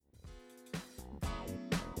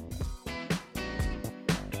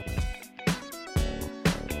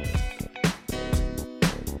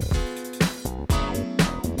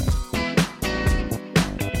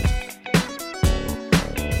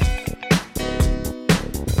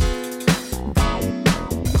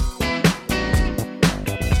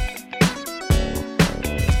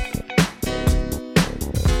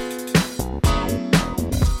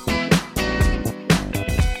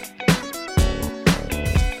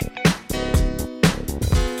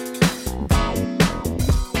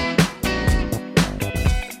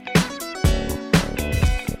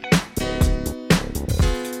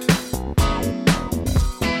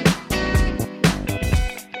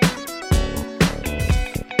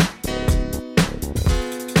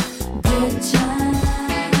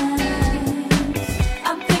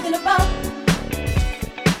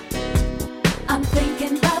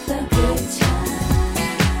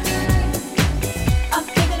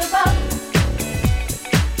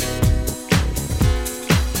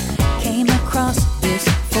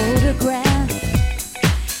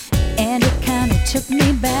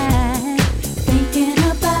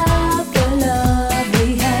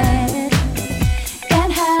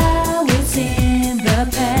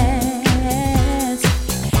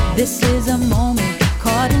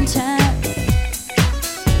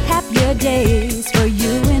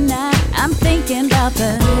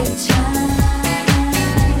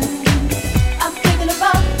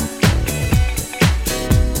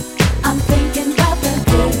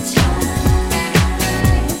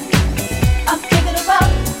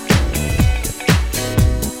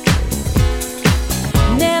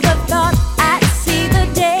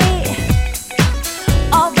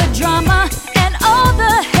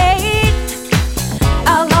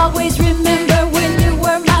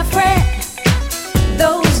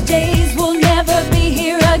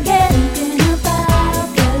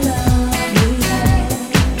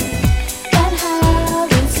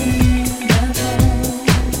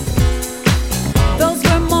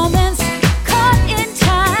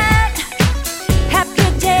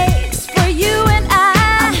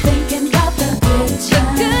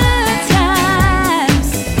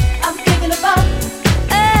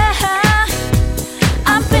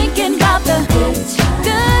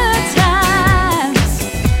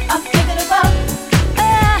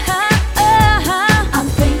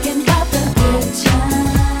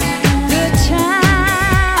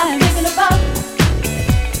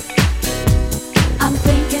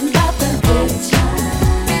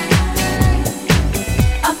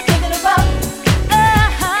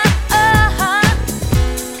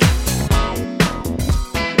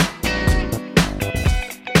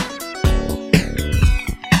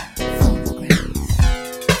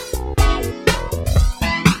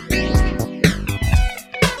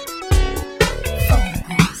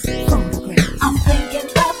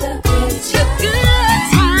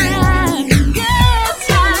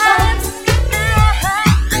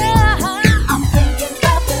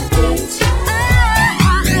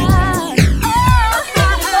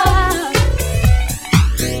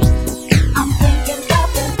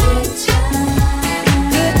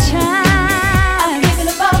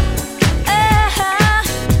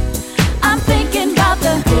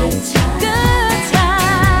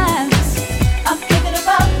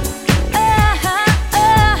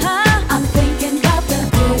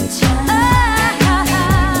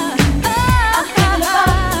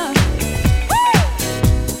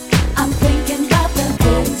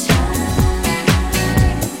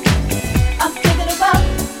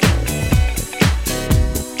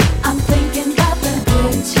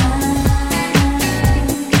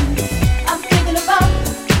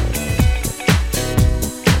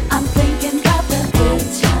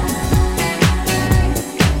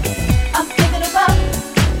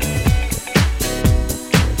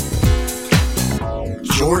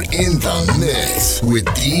in the mix with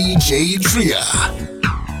DJ Tria.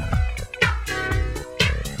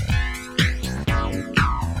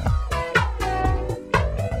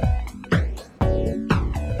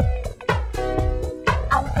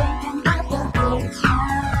 I'm thinking about the good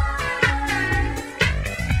time.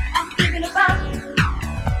 I'm thinking about.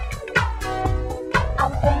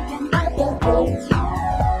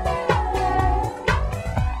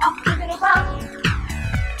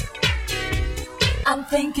 I'm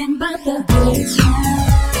thinking about the good time.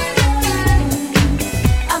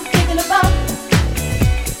 I'm thinking about.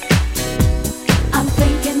 I'm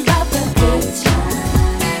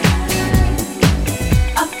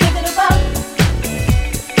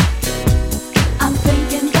thinking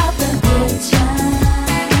about the good time.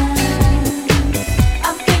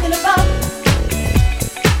 I'm thinking about.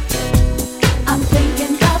 I'm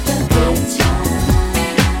thinking about the good time.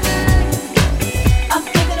 I'm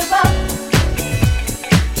thinking about.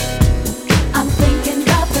 I'm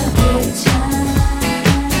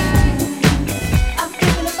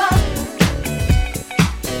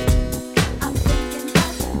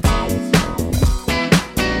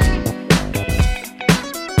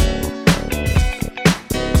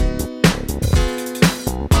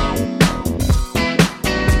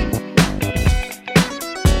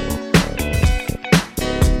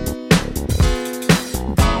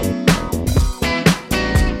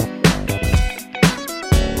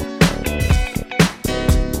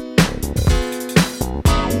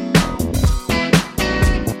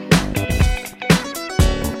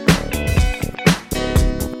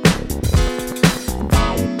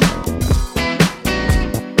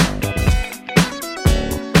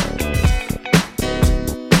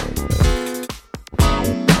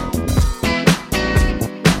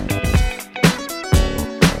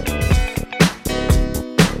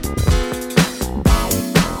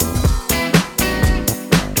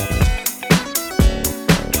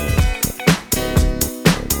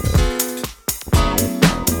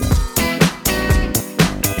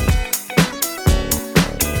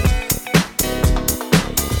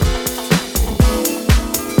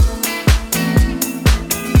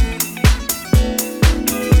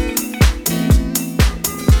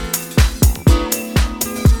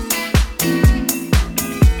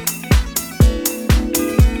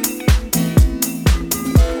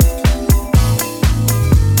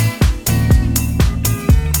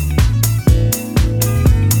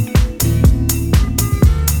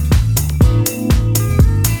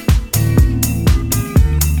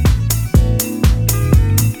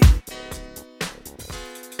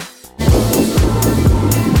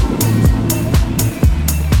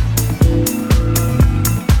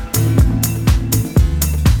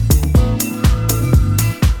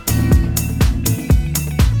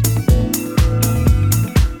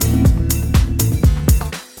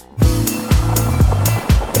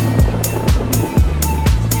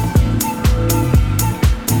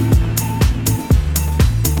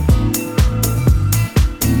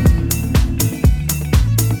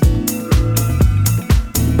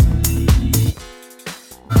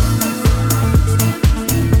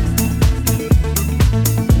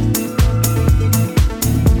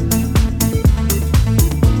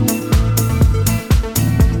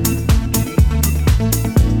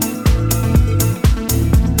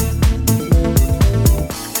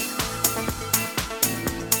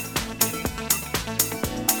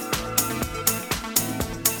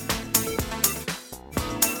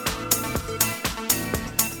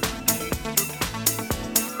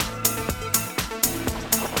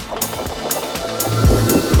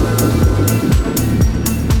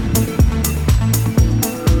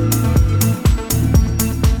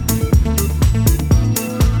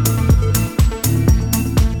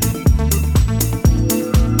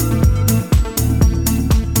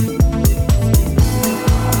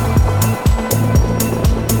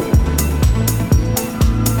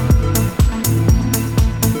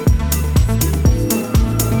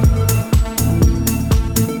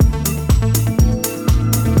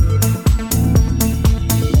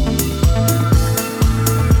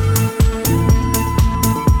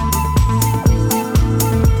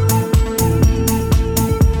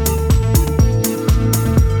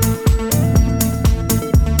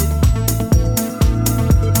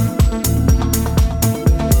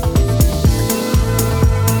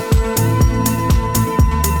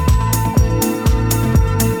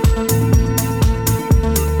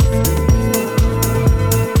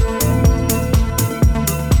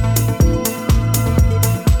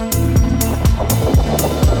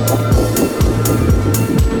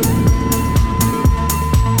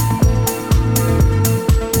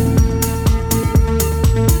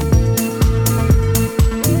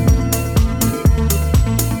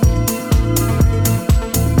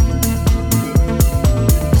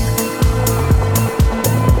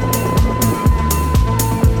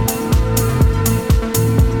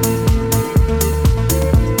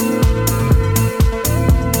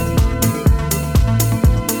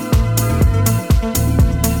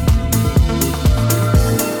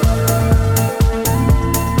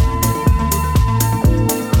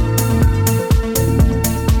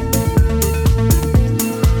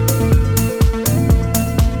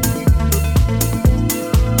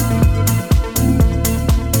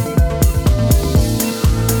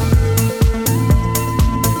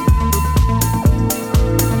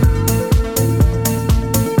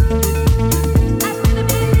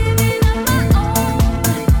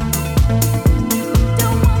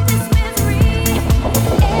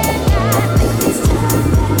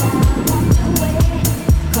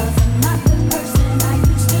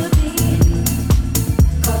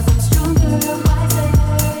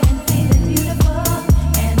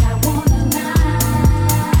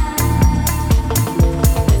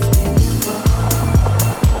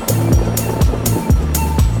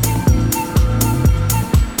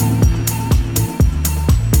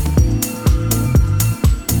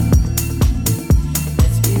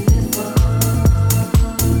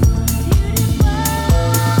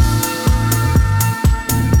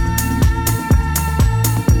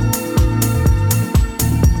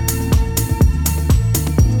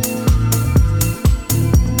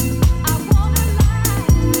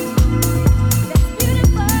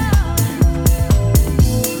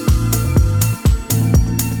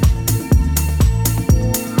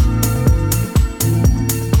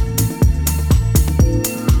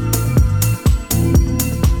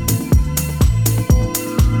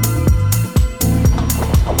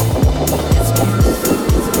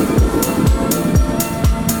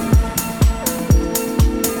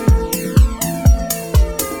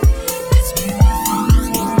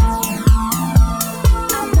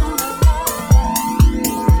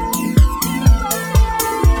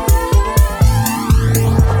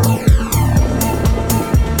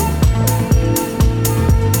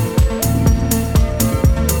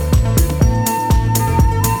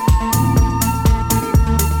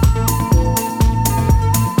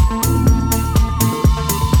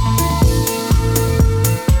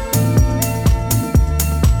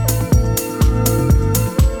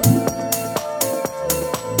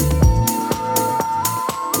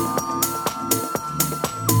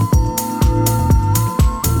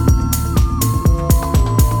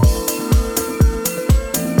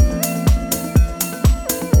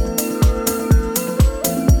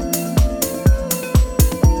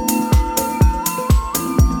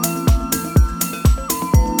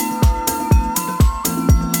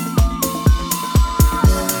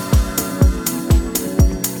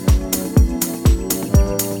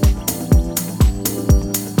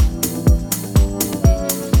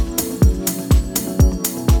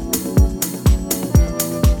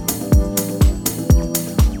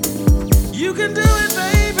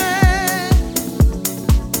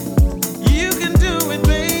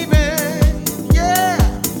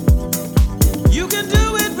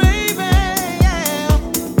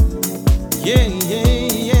Yeah,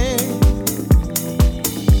 yeah, yeah.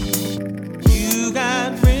 You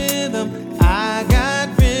got rhythm, I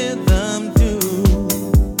got rhythm too.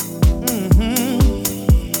 Mm-hmm.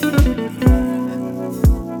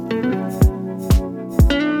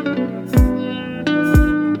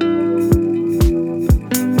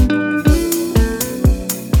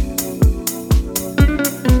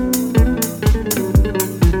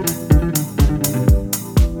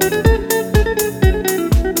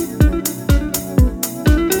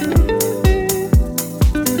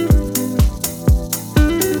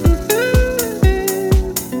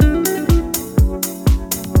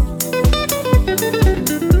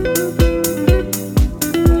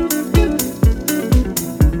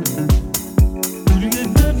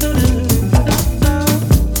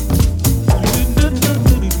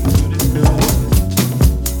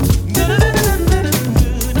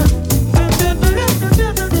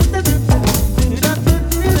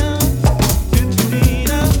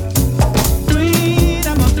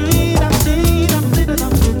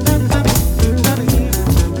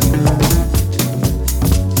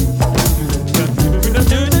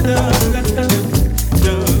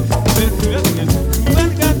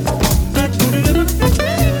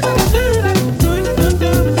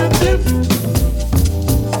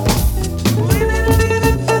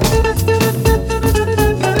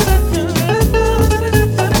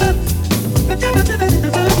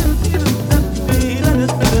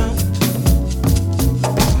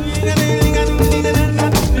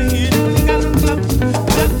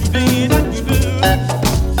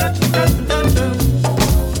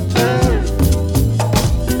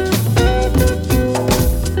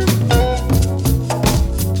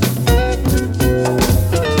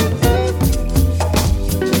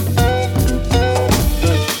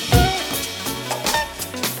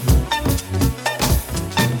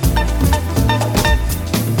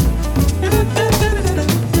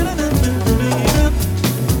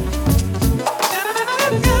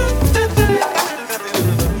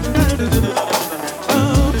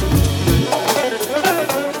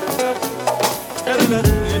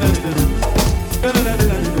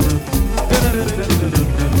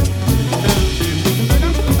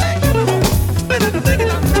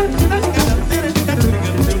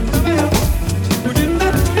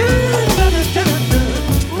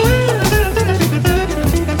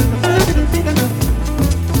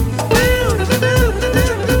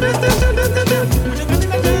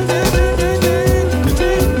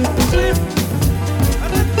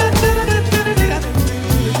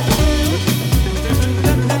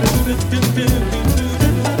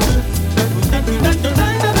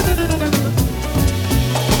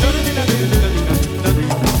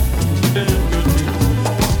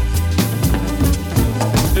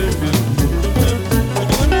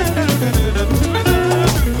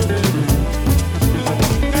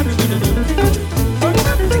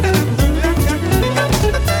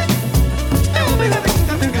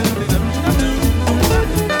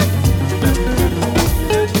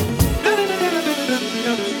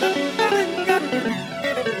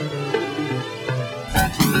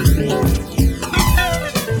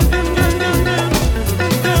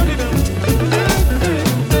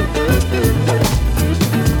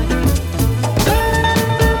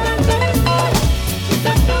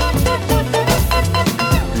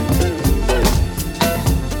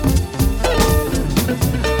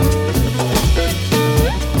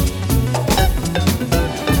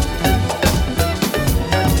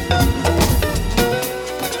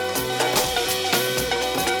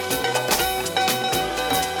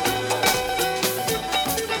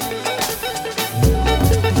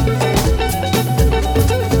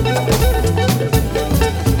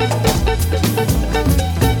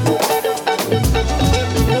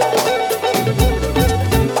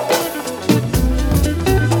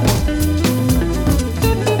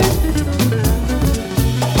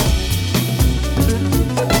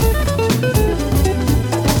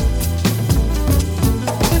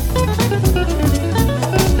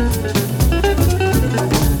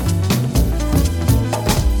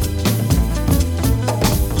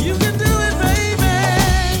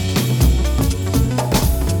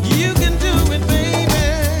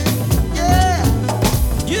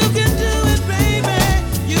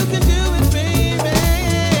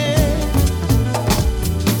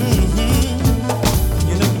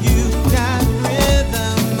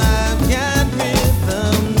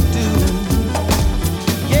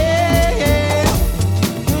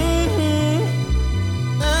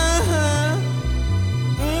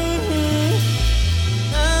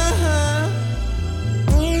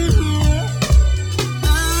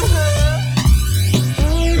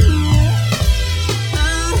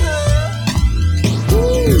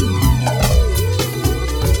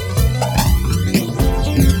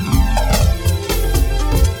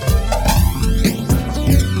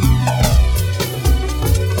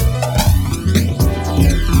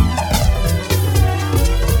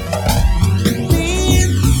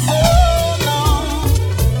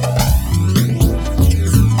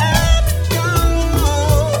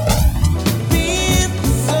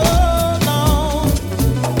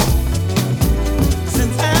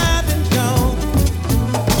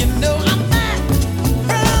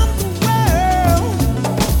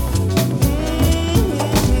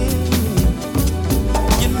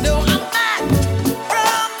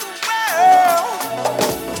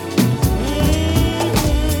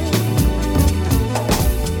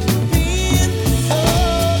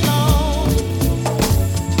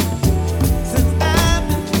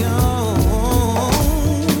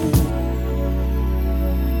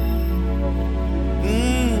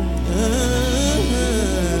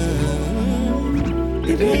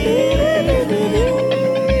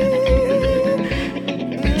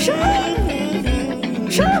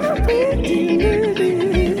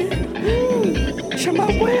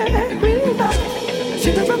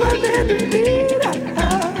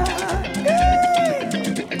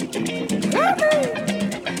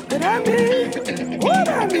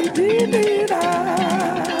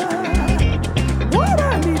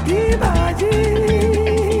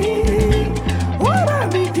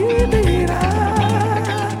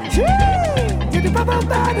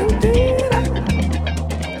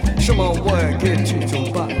 什么我也给去走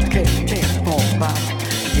吧，给给跑吧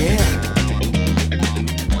，Yeah，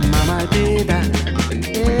 妈妈的哒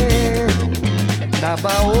，da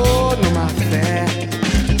baô numa fé,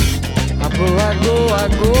 ago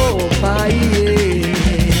pai,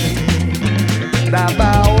 da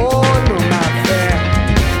baô numa fé,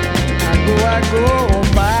 ago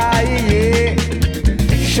pai,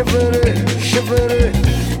 chevere.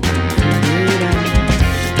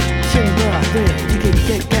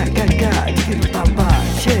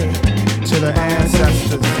 To the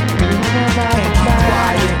ancestors, can't keep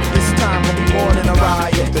quiet. This time gonna be more than a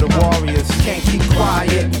riot. To the warriors, can't keep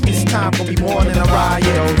quiet. This time gonna be more than a riot.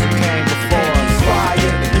 Those who came before us,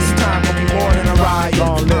 quiet. This time gonna be more than a riot.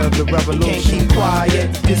 Long live the revolution. Can't keep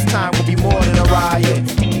quiet. This time gonna be more than a riot.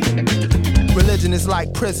 Religion is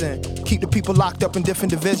like prison. Keep the people locked up in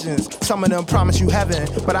different divisions. Some of them promise you heaven,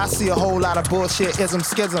 but I see a whole lot of bullshit, ism,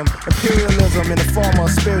 schism, imperialism in the form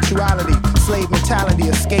of spirituality, slave mentality,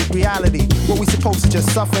 escape reality. What we supposed to just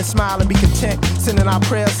suffer and smile and be content, sending our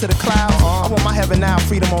prayers to the clouds? I want my heaven now,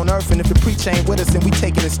 freedom on earth, and if the preach ain't with us, then we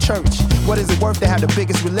take it as church. What is it worth to have the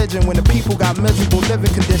biggest religion when the people got miserable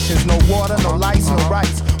living conditions? No water, no lights, no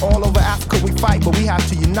rights. All over Africa we fight, but we have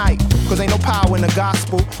to unite, cause ain't no power in the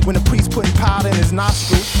gospel when the priest putting powder in his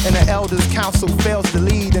nostril and the elders council fails to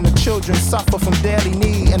lead, and the children suffer from daily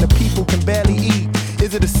need, and the people can barely eat.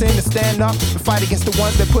 Is it a sin to stand up and fight against the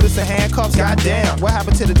ones that put us in handcuffs? Goddamn, what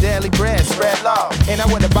happened to the daily bread? Spread love. Ain't that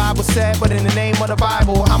what the Bible said? But in the name of the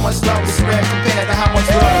Bible, how much love is spread compared to how much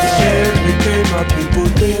love is shared? Every day my people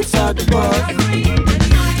stay inside the bus.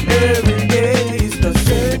 Every day is the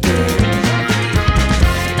same day.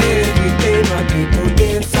 Every day my people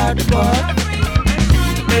stay inside the bus.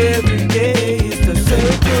 Every day is the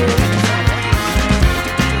same day.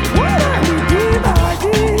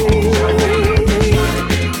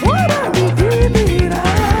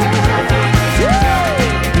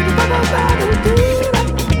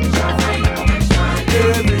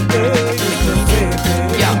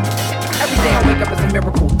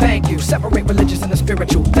 Separate religious and the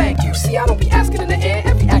spiritual, thank you. See, I don't be asking in the air,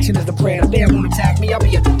 every action is the prayer. The bear won't attack me, I'll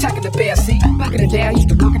be attacking the bear. See, back in the day I used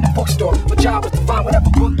to work in the bookstore. My job was to find whatever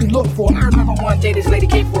book you look for. I remember one day this lady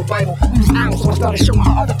came for a Bible. We was out, so I started showing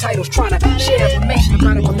her other titles, trying to share information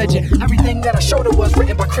about a religion. Everything that I showed her was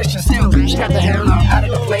written by Christians. Still, she got the hell out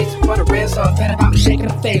of the place, but her red son been about shaking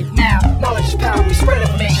the faith. Now, knowledge is power, we spread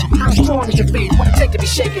information. How strong is your faith? What it take to be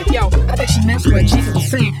shaken? Yo, I think she meant what Jesus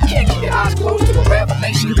was saying. Can't keep your eyes closed to a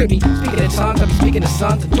revelation. You could be speaking in tongues, I be speaking to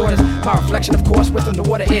sons and daughters. My reflection, of course, within the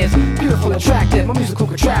water is beautiful, attractive. My musical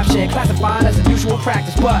contraption, classified as a usual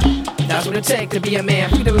practice, but that's what it takes to be a man.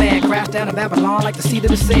 Free the land, crash down to Babylon like the seed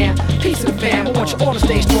of the sand. Peace of the fam, I want you all to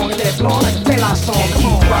stay strong and live long like a Fela song. Come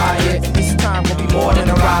on, quiet. This time will be more than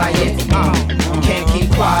a riot. Can't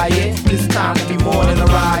keep quiet. This time will be more than a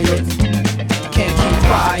riot. Can't keep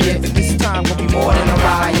quiet. This time will be more than a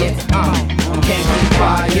riot. Can't keep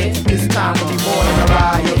quiet. This time will be more than a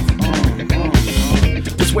riot.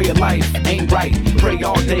 This way of life ain't right. Pray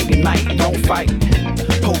all day and night, don't fight.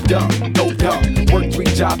 Poked up, doped up. Work 3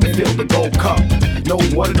 jobs to fill the gold cup. No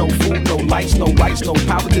water, no food, no lights, no rights, no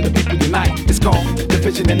power to the people unite. It's gone,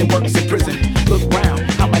 division and it works in prison. Look round,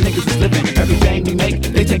 how my niggas is living. Everything we make,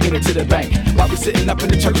 they taking it to the bank. While we sitting up in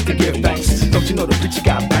the church to give thanks. Don't you know the preacher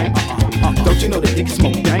got bang? Don't you know the nigga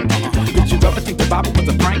smoke dank? Did you ever think the Bible was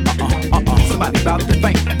a prank? Somebody about to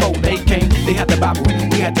faint. Oh, they came, they had the Bible,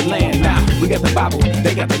 we had the land. Now we got the Bible,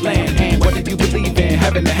 they got the land. And what did you believe in?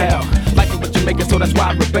 Heaven or hell? Life is what you make it, so that's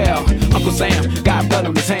why I rebel. Uncle Sam got blood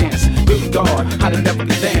on his hands. Good God, how the devil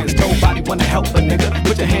can dance. Nobody wanna help a nigga.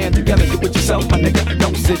 Put your hands together, do it yourself, my nigga.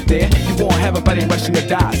 Don't sit there, you won't have a buddy rushing to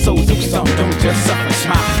die. So do something, don't just suffer and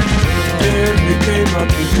smile. Every day my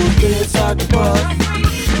people stay inside the bus.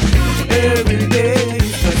 Every day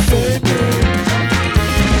is the same day.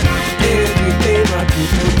 Every day my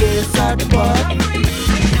people stay inside the bus.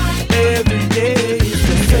 Every day is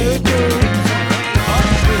the same day.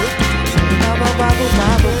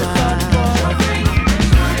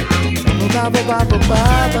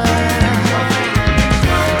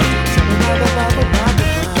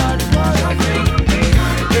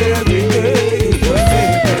 Every day is the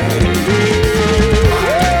same day.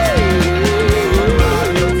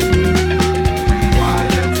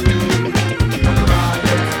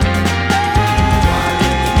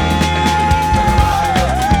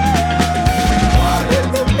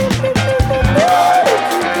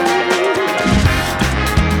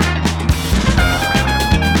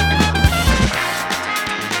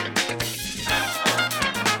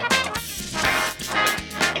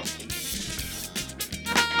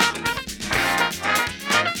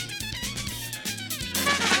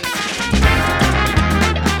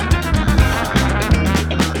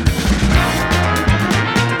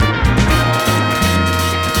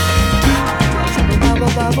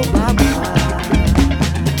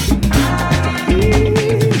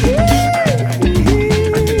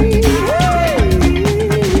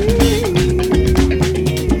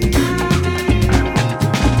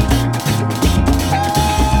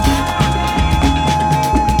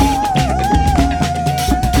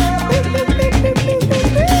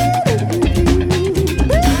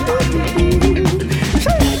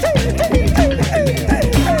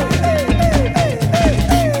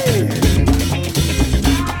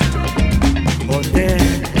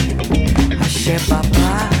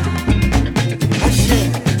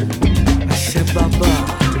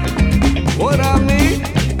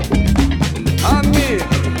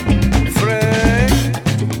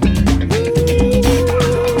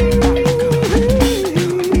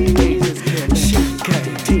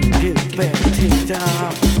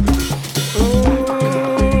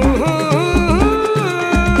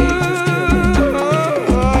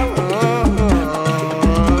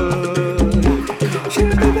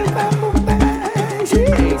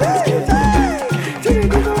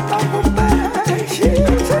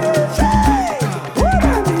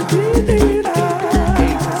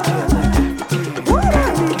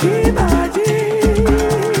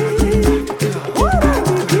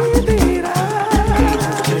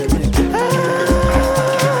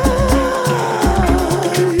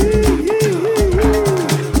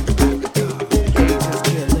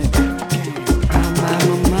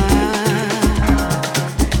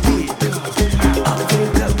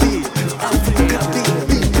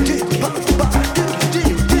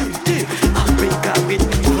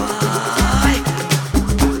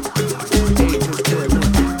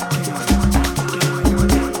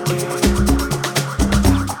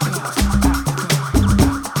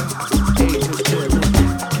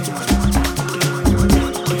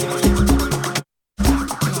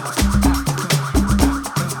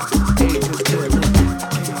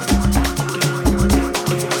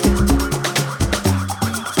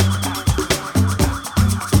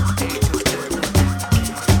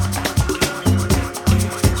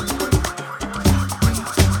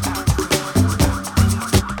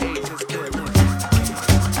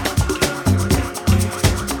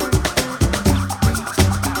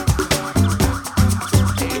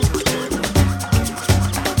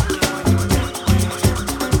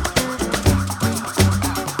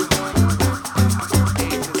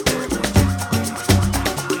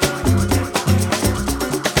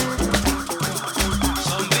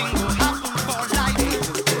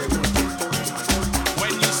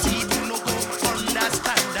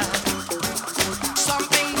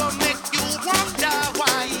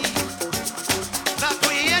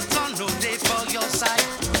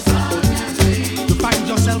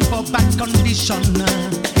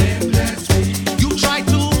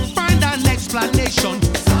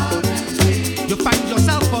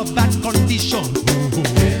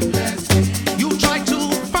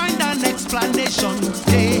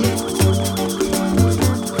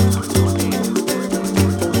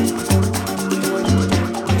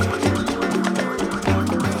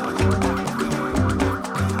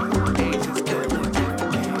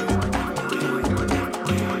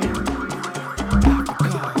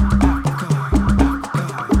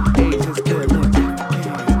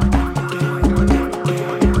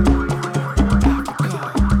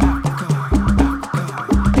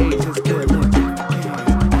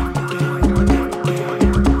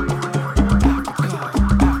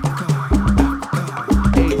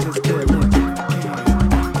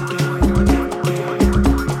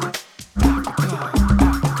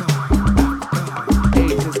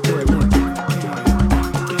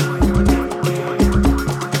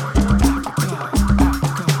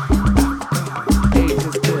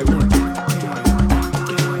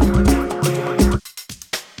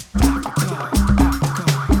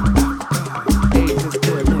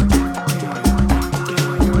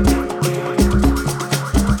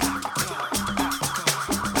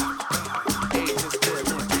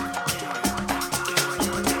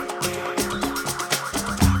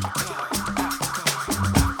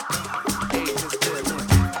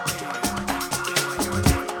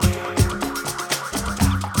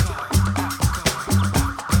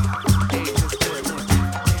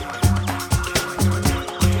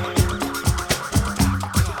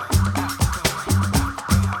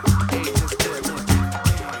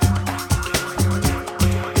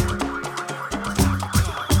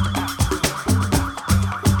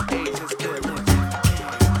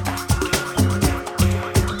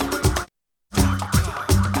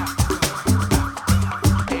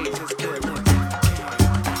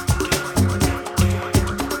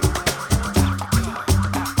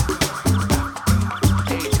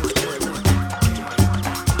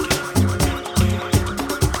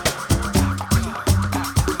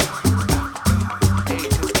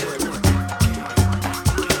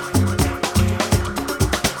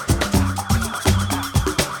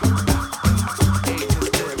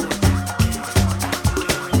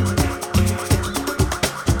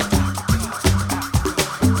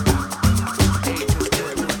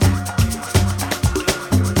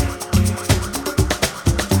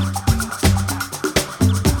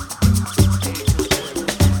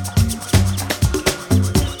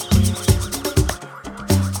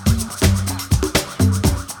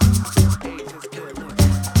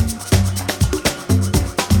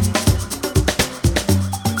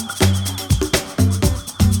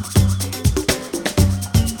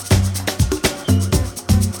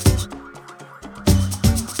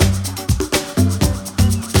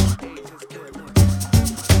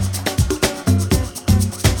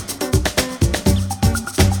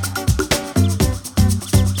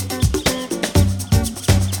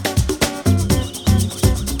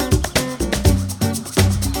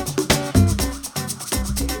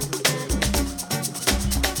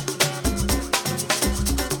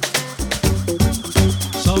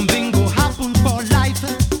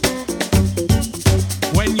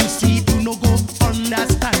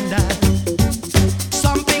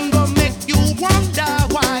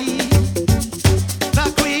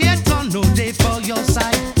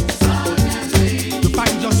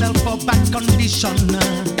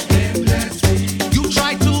 condition. You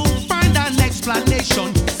try to find an explanation.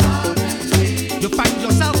 You find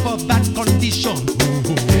yourself of that condition.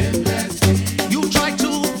 You try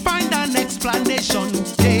to find an explanation.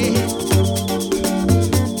 Yeah.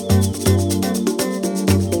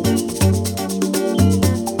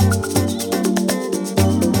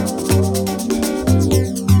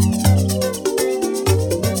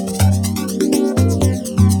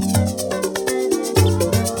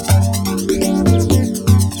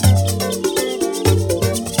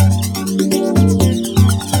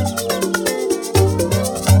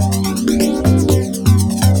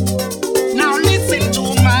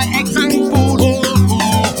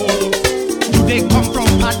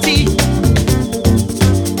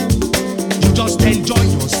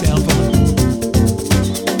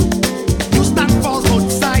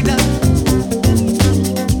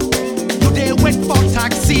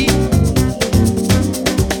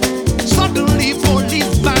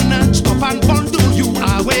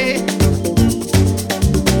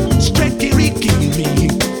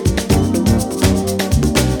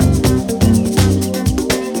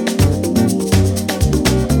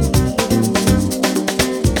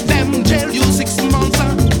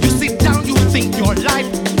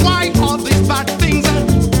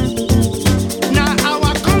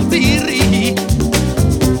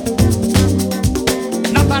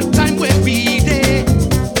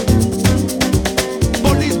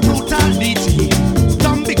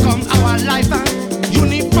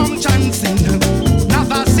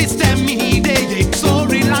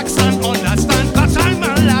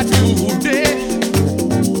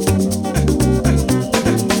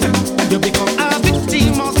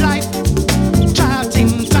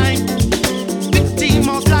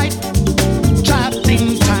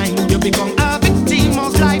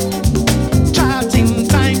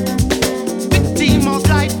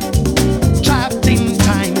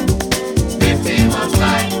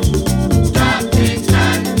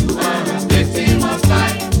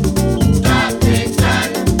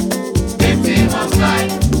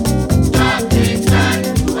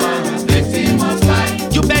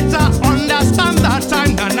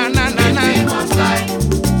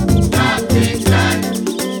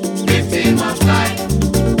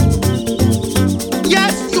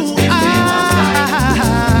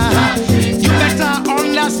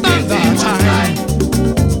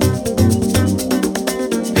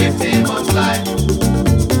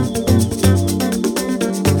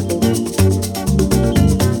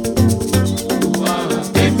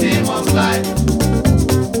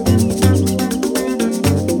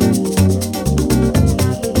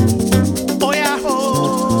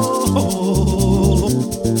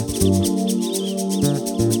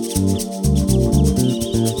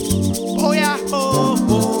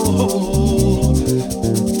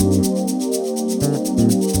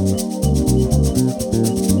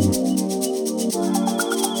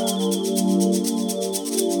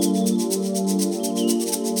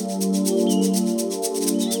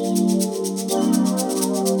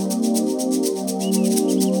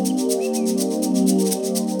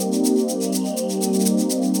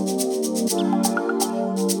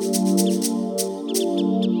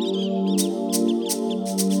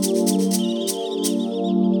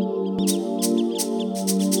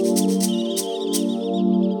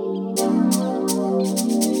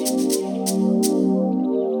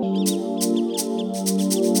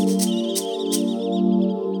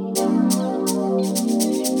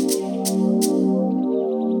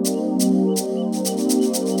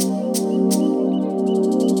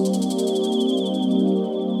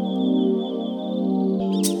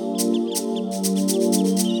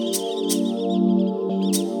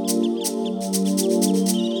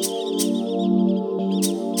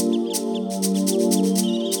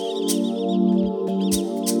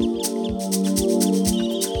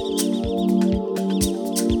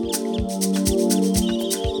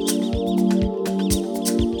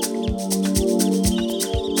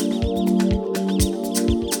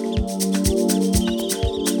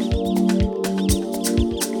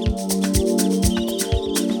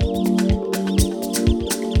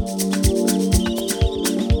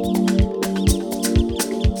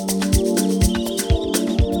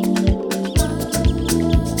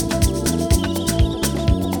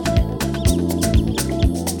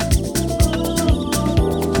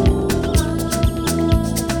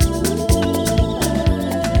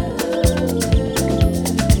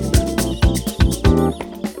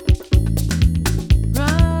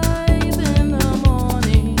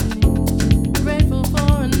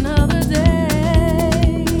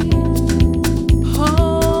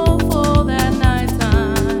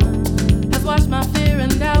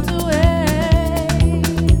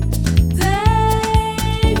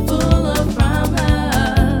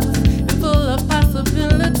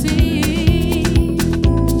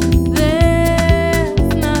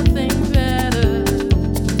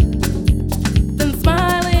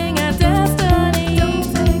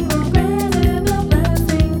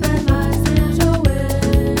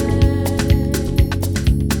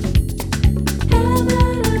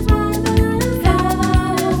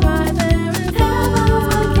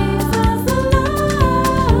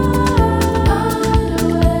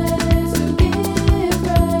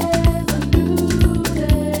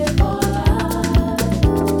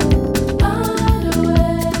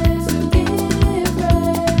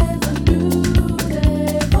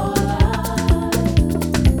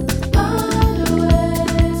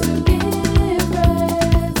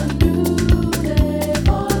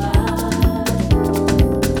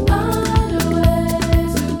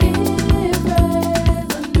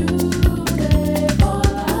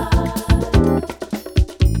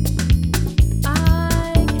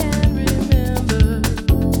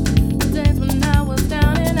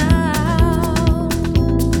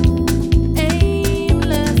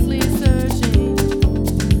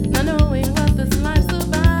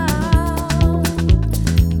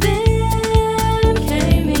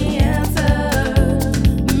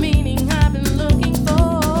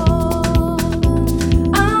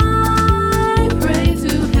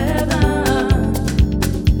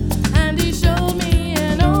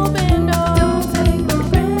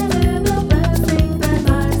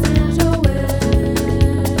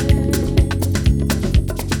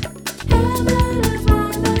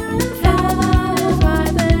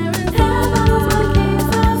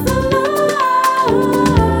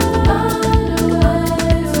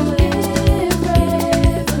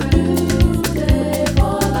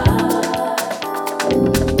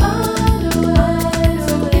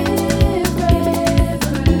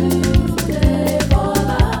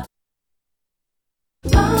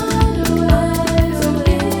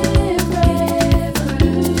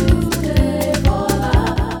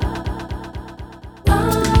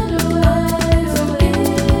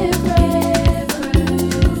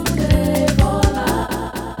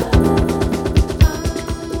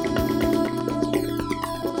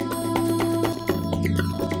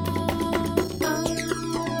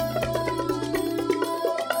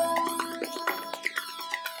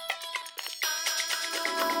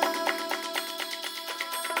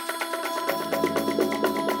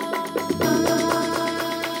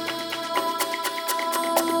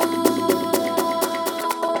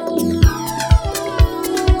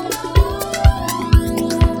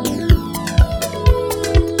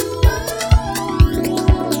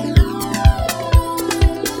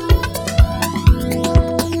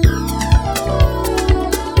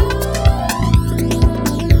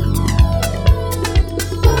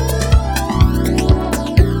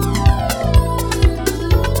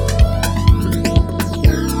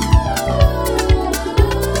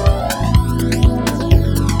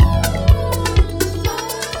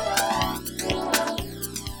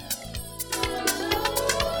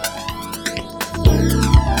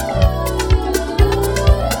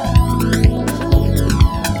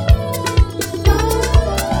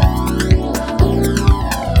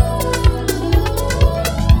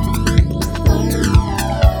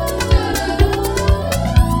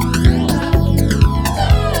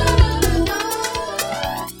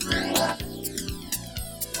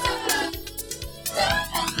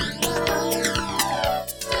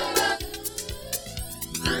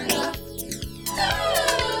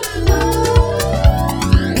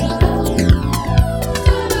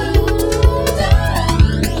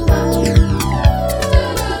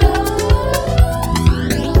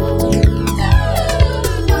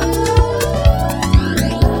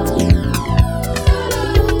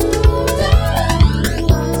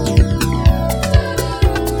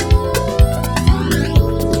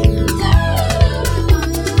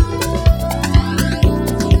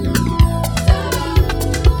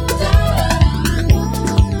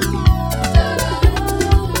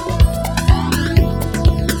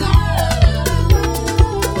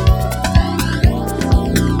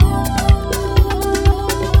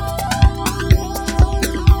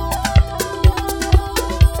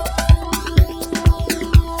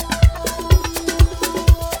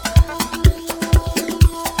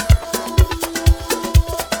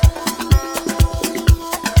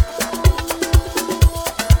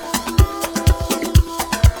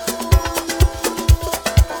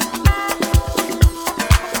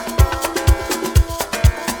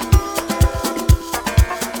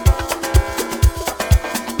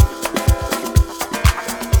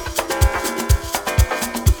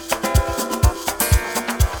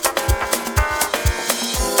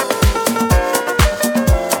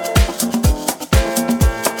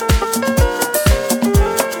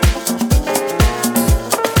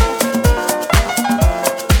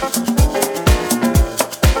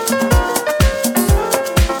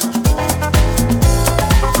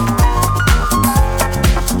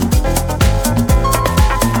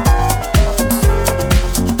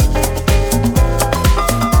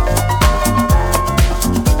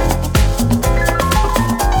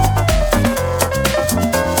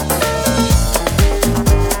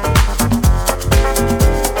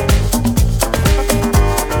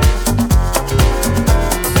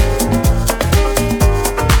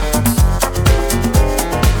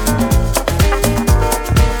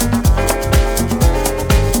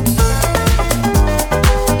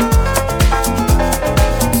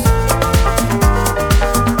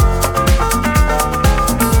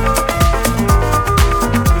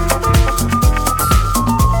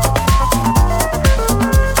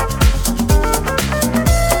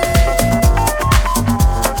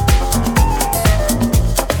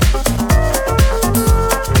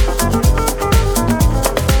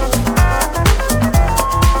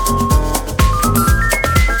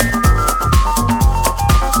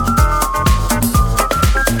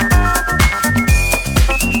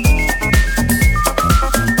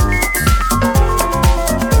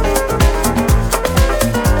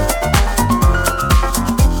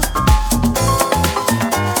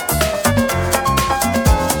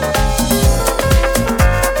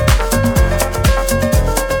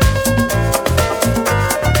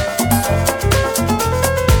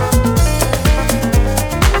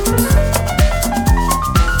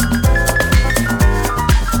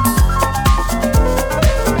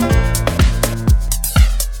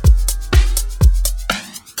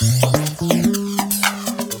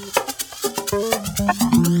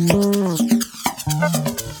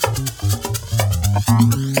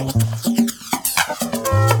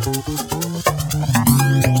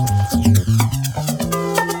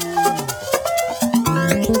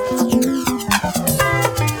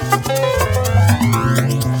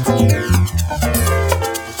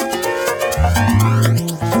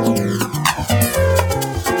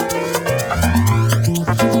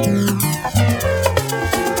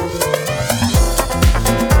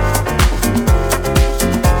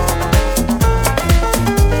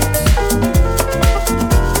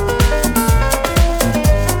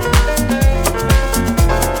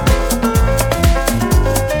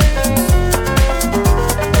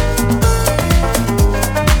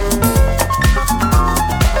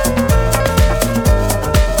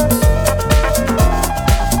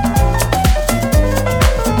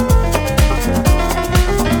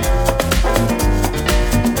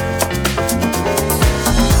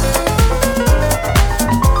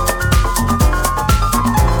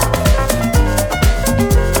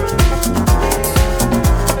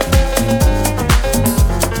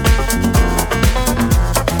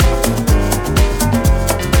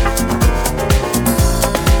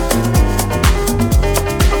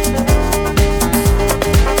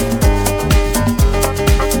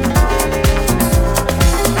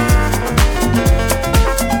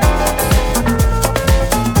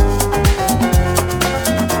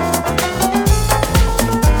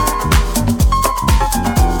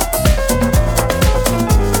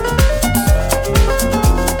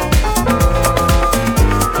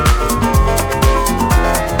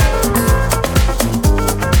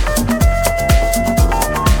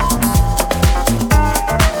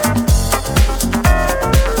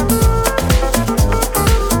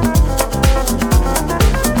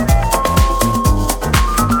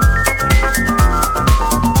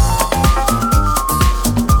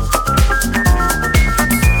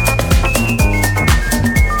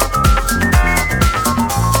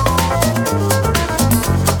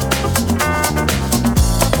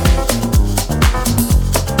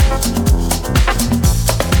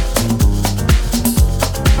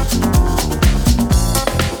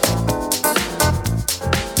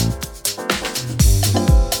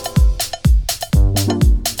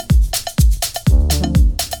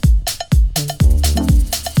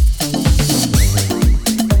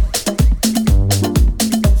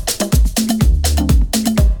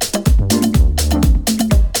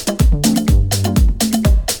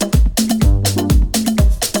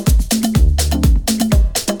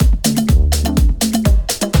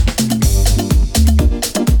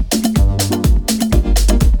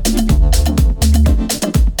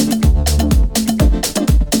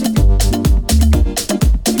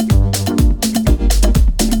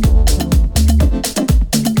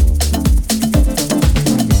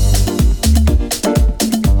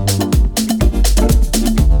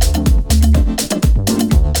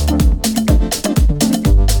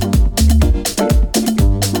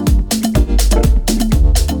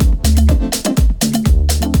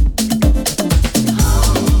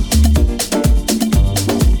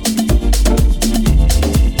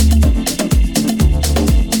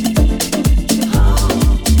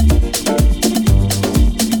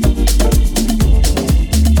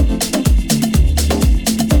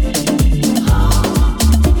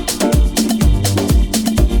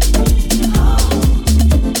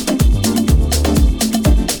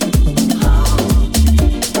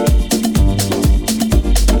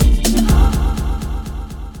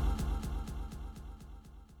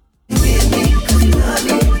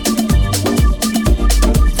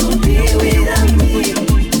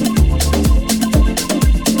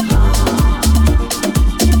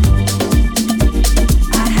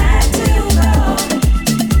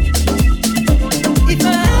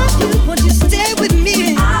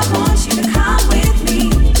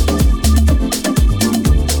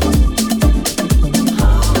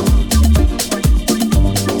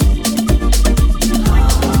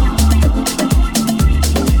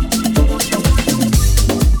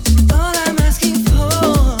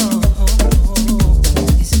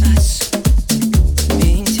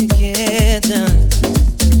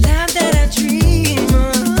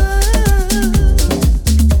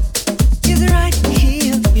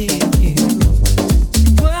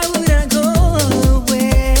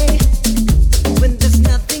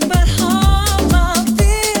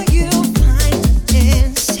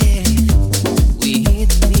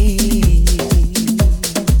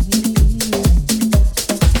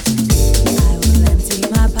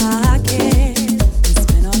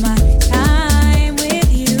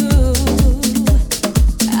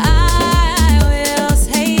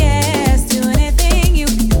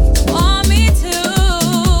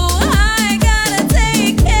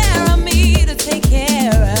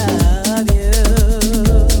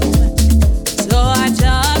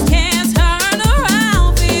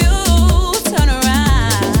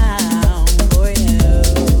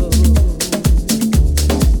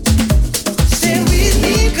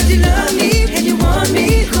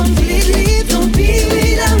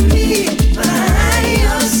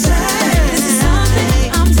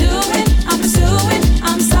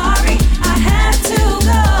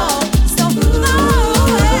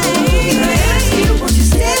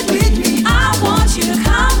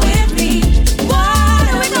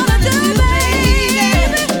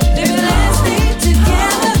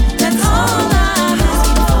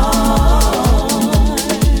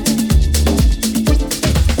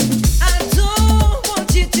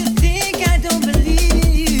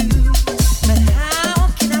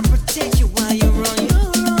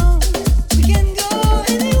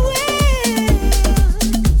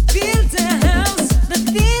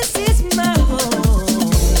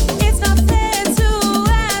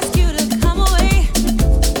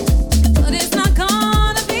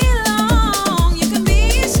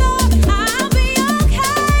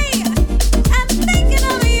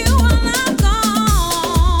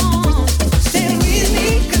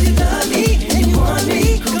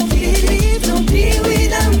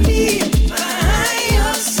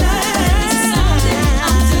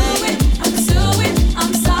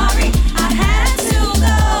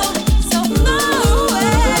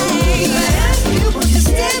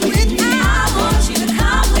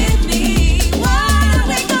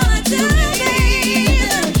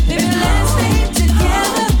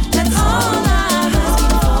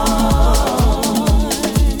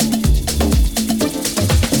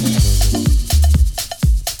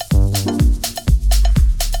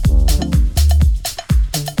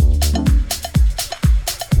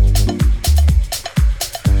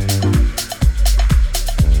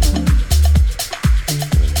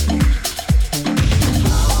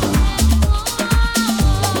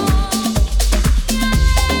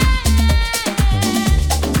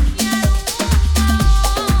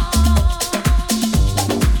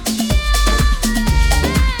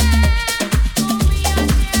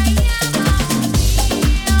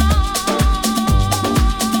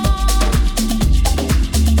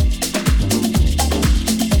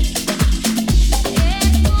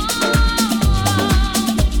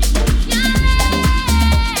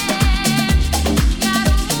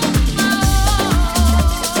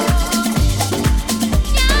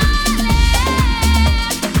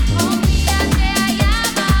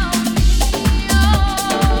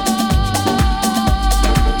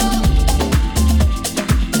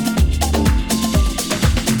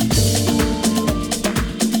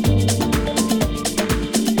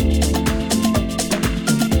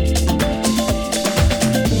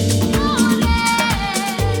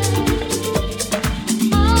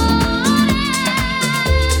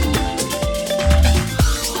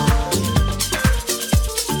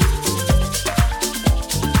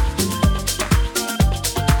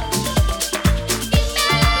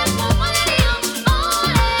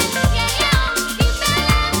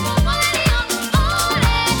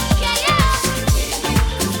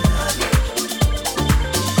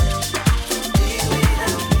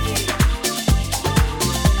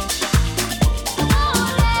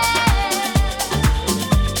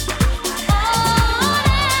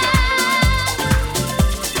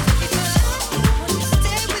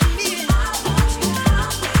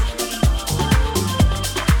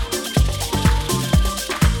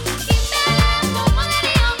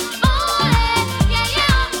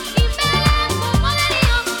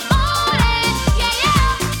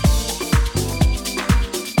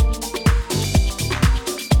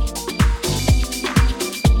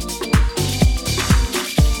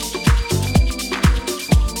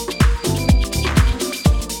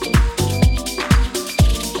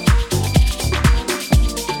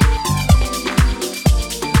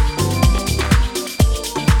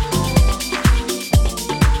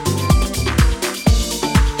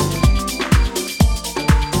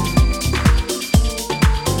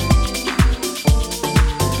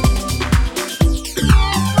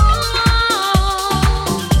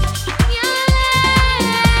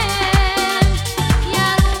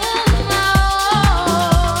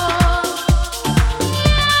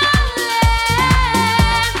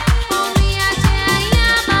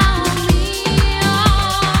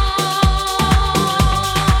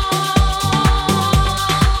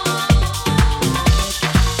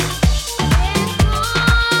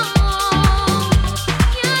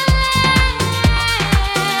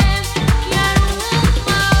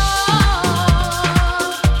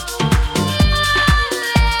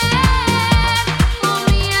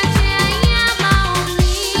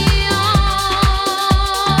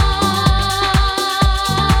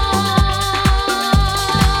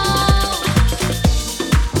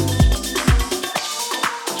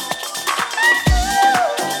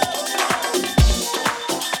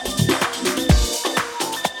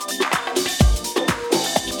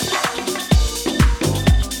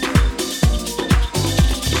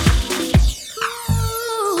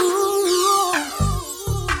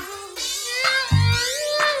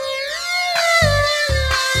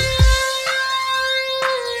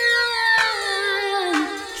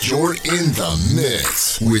 the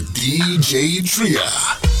mix with DJ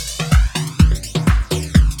Tria.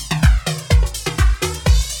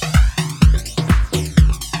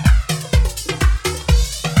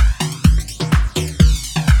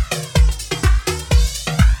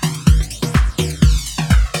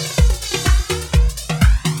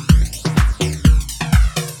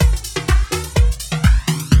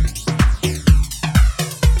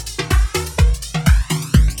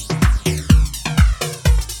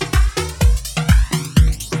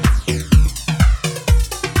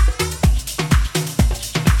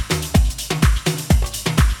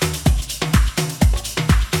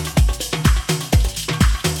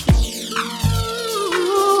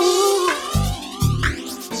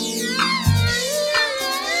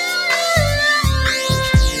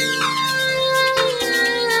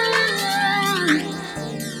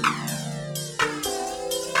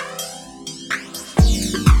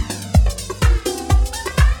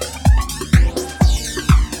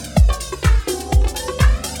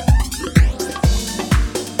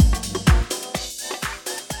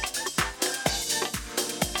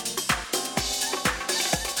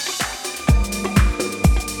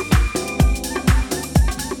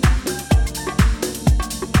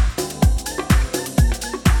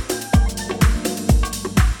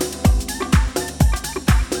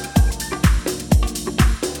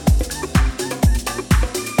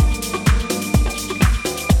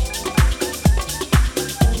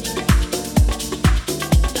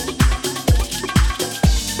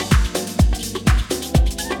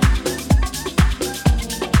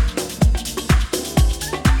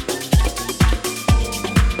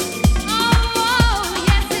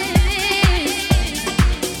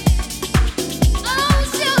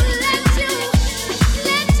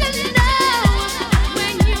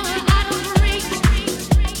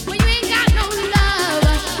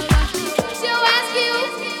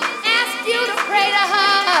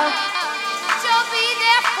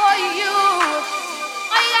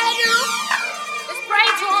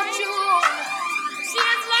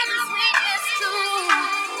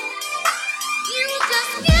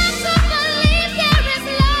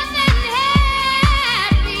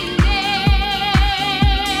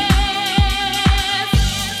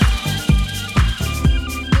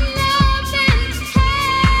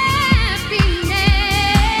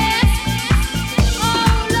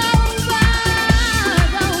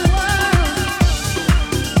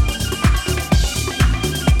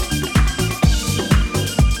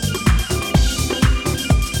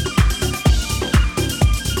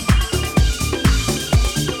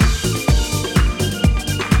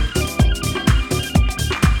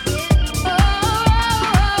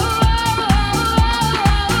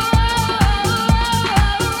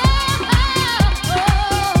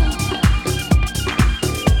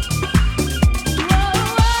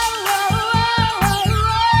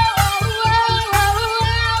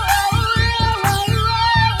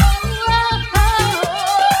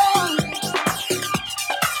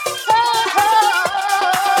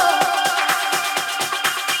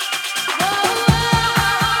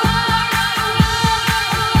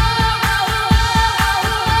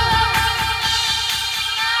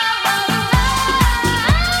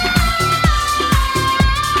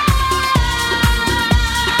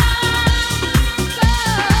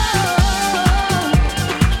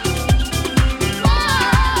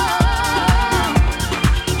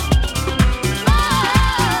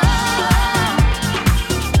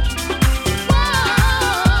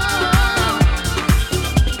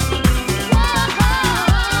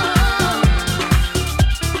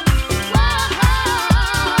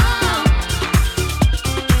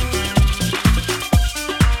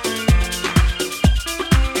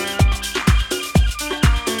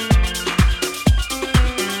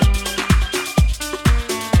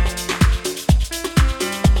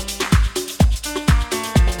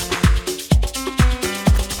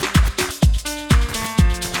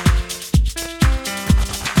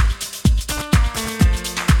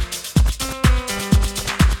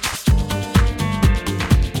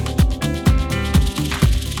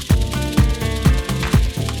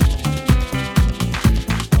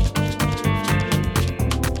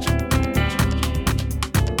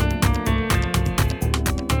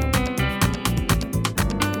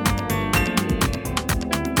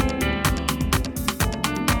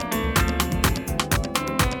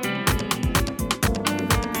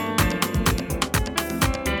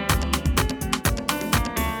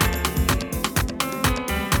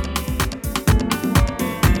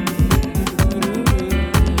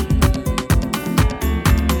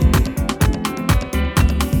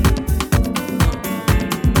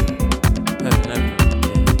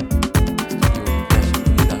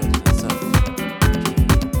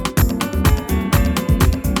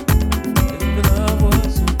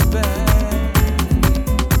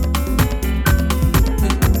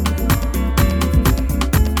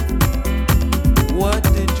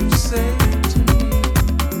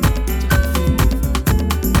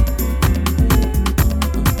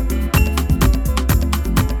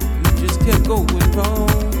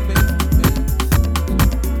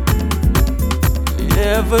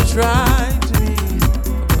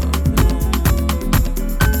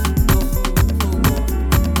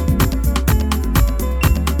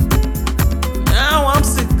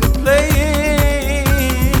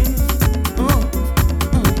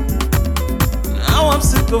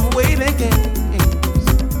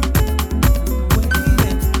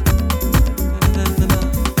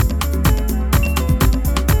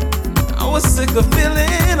 sick of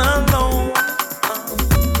feeling alone.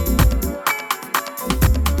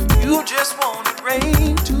 You just wanted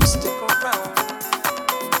rain to stick around.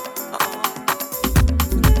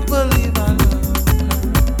 Believe I love her.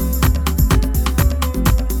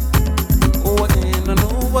 Oh, again, I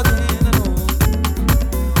know, again, I know.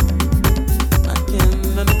 I can't,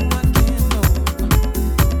 I know, I can't know.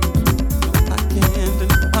 I can't, I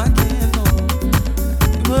know, I can't know.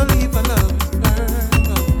 Believe I love her.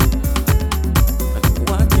 No. I know,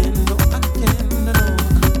 I can't know, I can't know.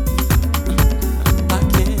 I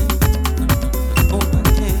can't, oh, I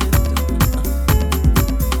can't.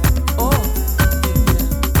 Oh, yeah.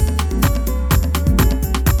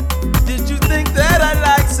 Did you think that I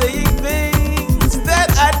like saying things that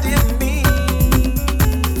I didn't mean?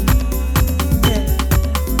 Yeah.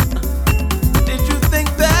 Did you think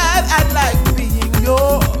that I like being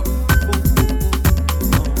your fool?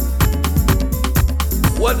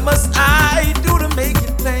 What must I do to make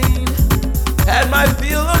it plain? Had my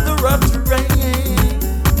feel of the rough terrain.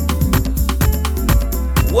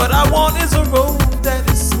 What I want is a road that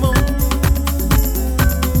is smooth.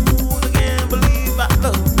 I can't believe I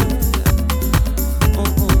love her.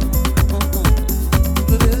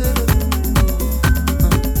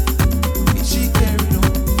 She carried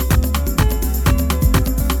on.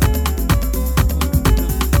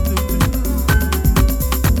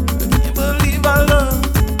 Can't believe I love.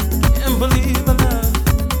 Can't believe I love.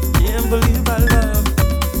 Can't believe I love.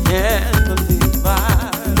 Can't believe I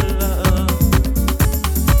love.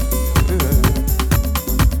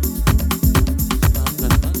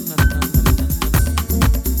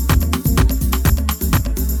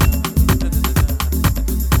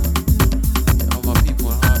 All my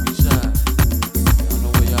people in Harvey Shire, y'all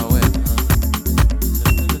know where y'all at,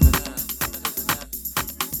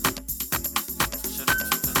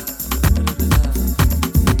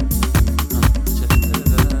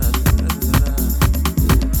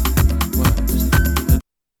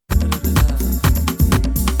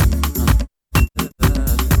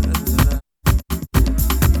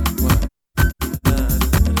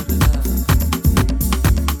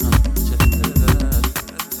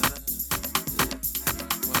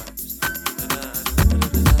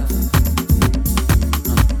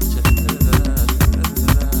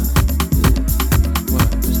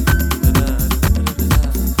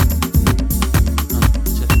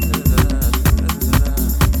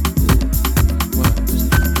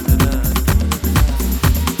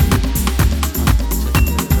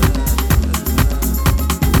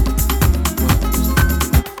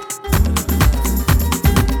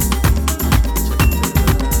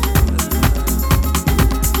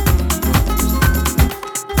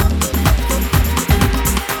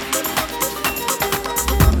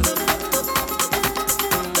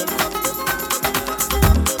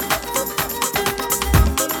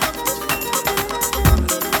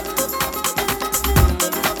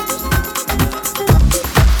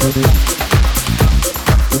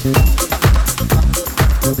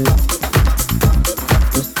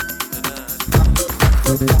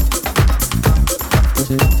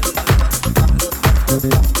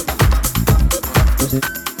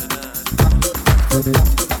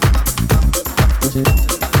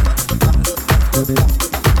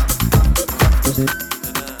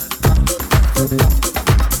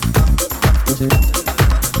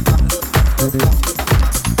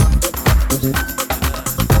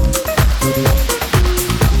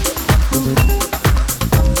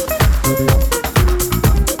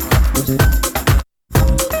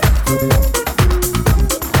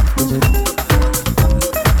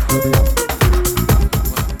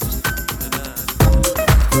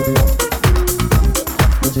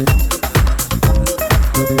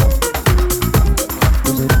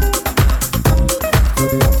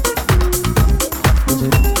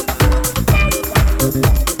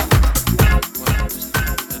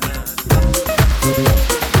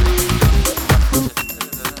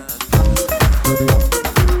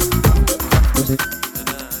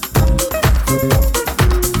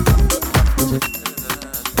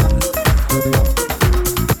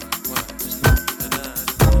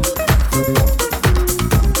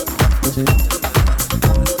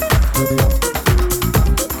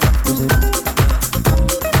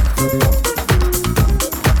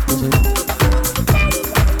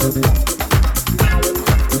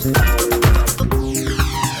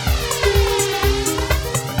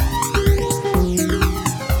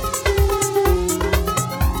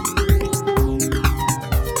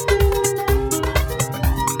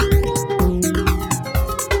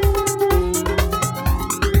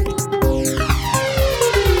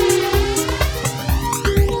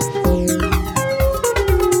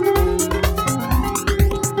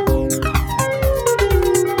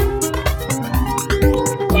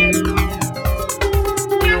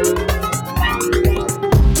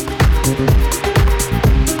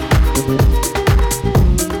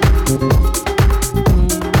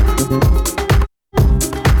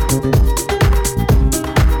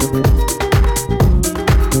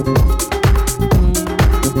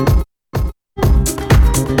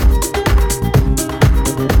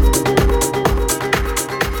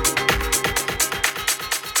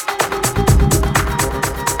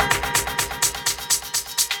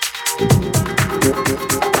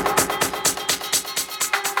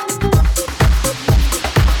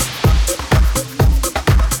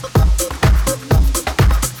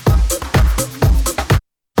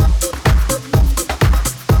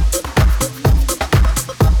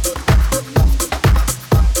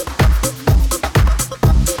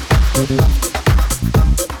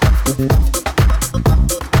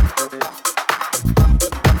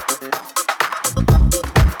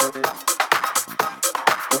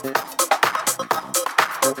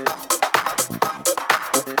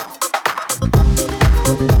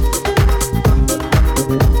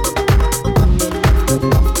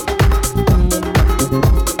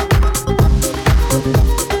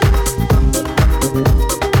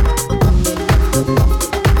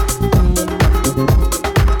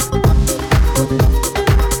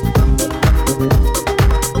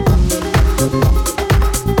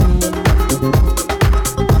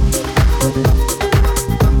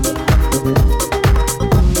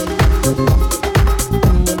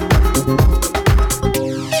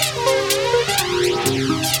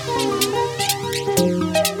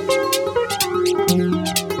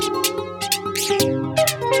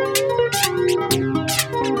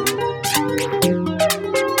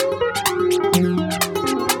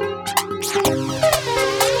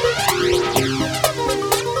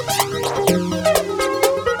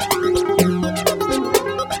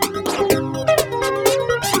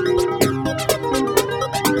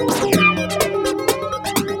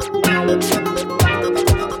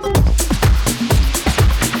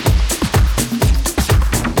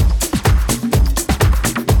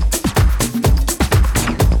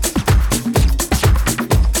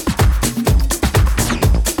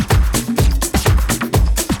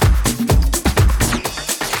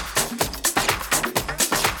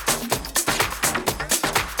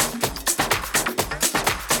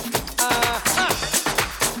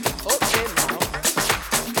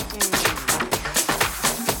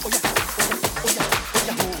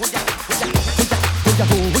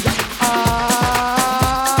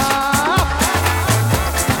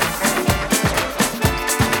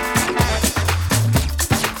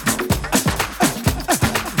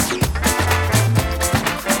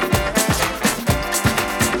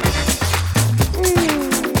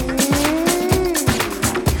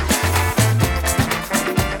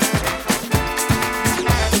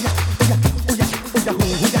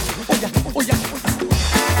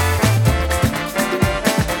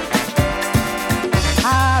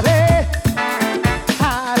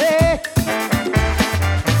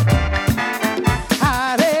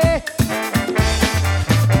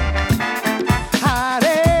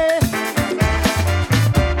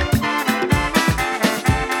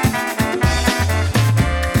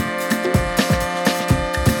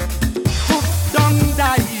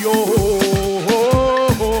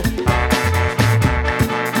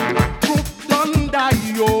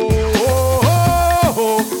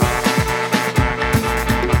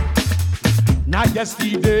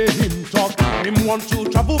 Yesterday him talk, him want to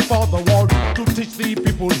travel for the world to teach the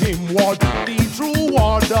people him what the true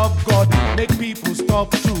word of God. Make people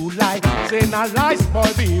stop to lie, say na lies for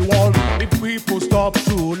the world. If people stop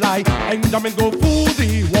to lie, Benjamin go fool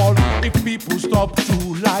the world. If people stop to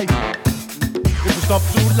lie, if we stop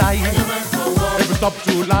to lie, if we stop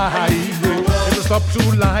to lie, if we stop to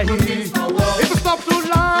lie, if we stop to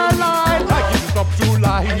lie, like if we stop to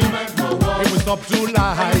lie, if we stop to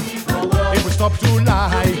lie. If we stop to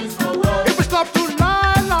lie, if we stop to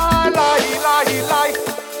lie, lie.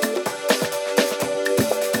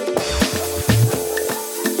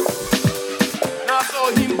 Now so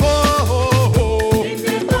him go,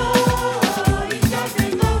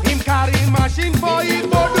 him carry machine for him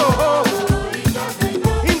go.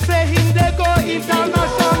 Him say him dey go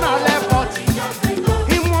international airport.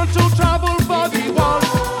 Him want to travel for the world.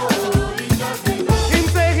 Him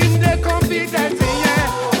say him dey confident.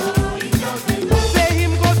 Say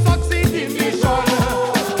him go succeed in mission.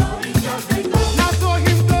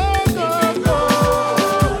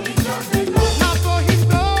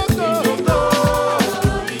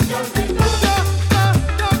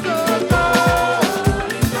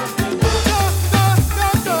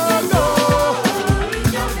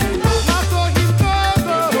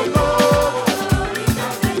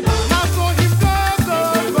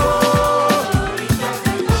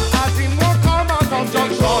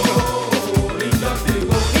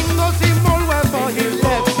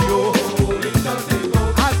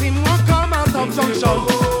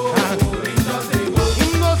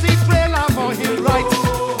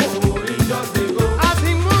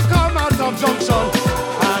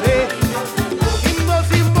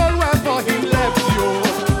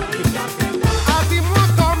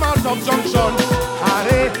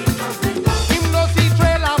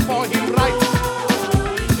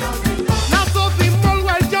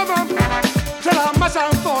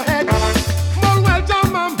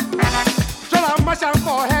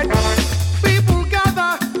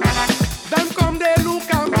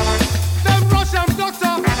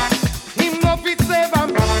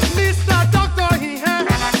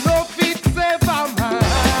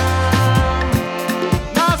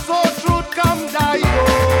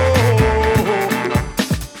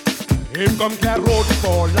 them clear road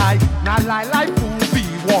for life. Now lie like fool be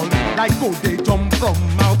wall. Like go they jump from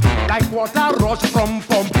mouth. Like water rush from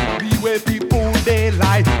pump. The way people they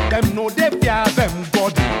lie. Them know they fear them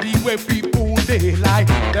God. The way people they lie.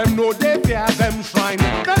 Them know they fear them shrine.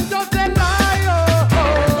 Them just they lie. Oh,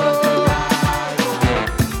 oh.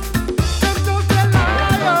 Them just they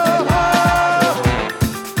lie. Oh, oh.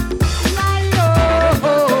 Lie. Oh, oh,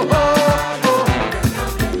 oh, oh.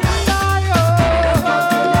 Lie. Oh, oh, oh.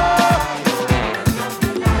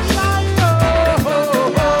 Lie. Oh, oh,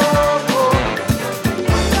 oh, oh.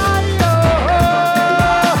 Lie. Oh, oh.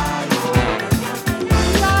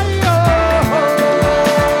 Lie. Oh,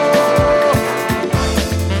 oh.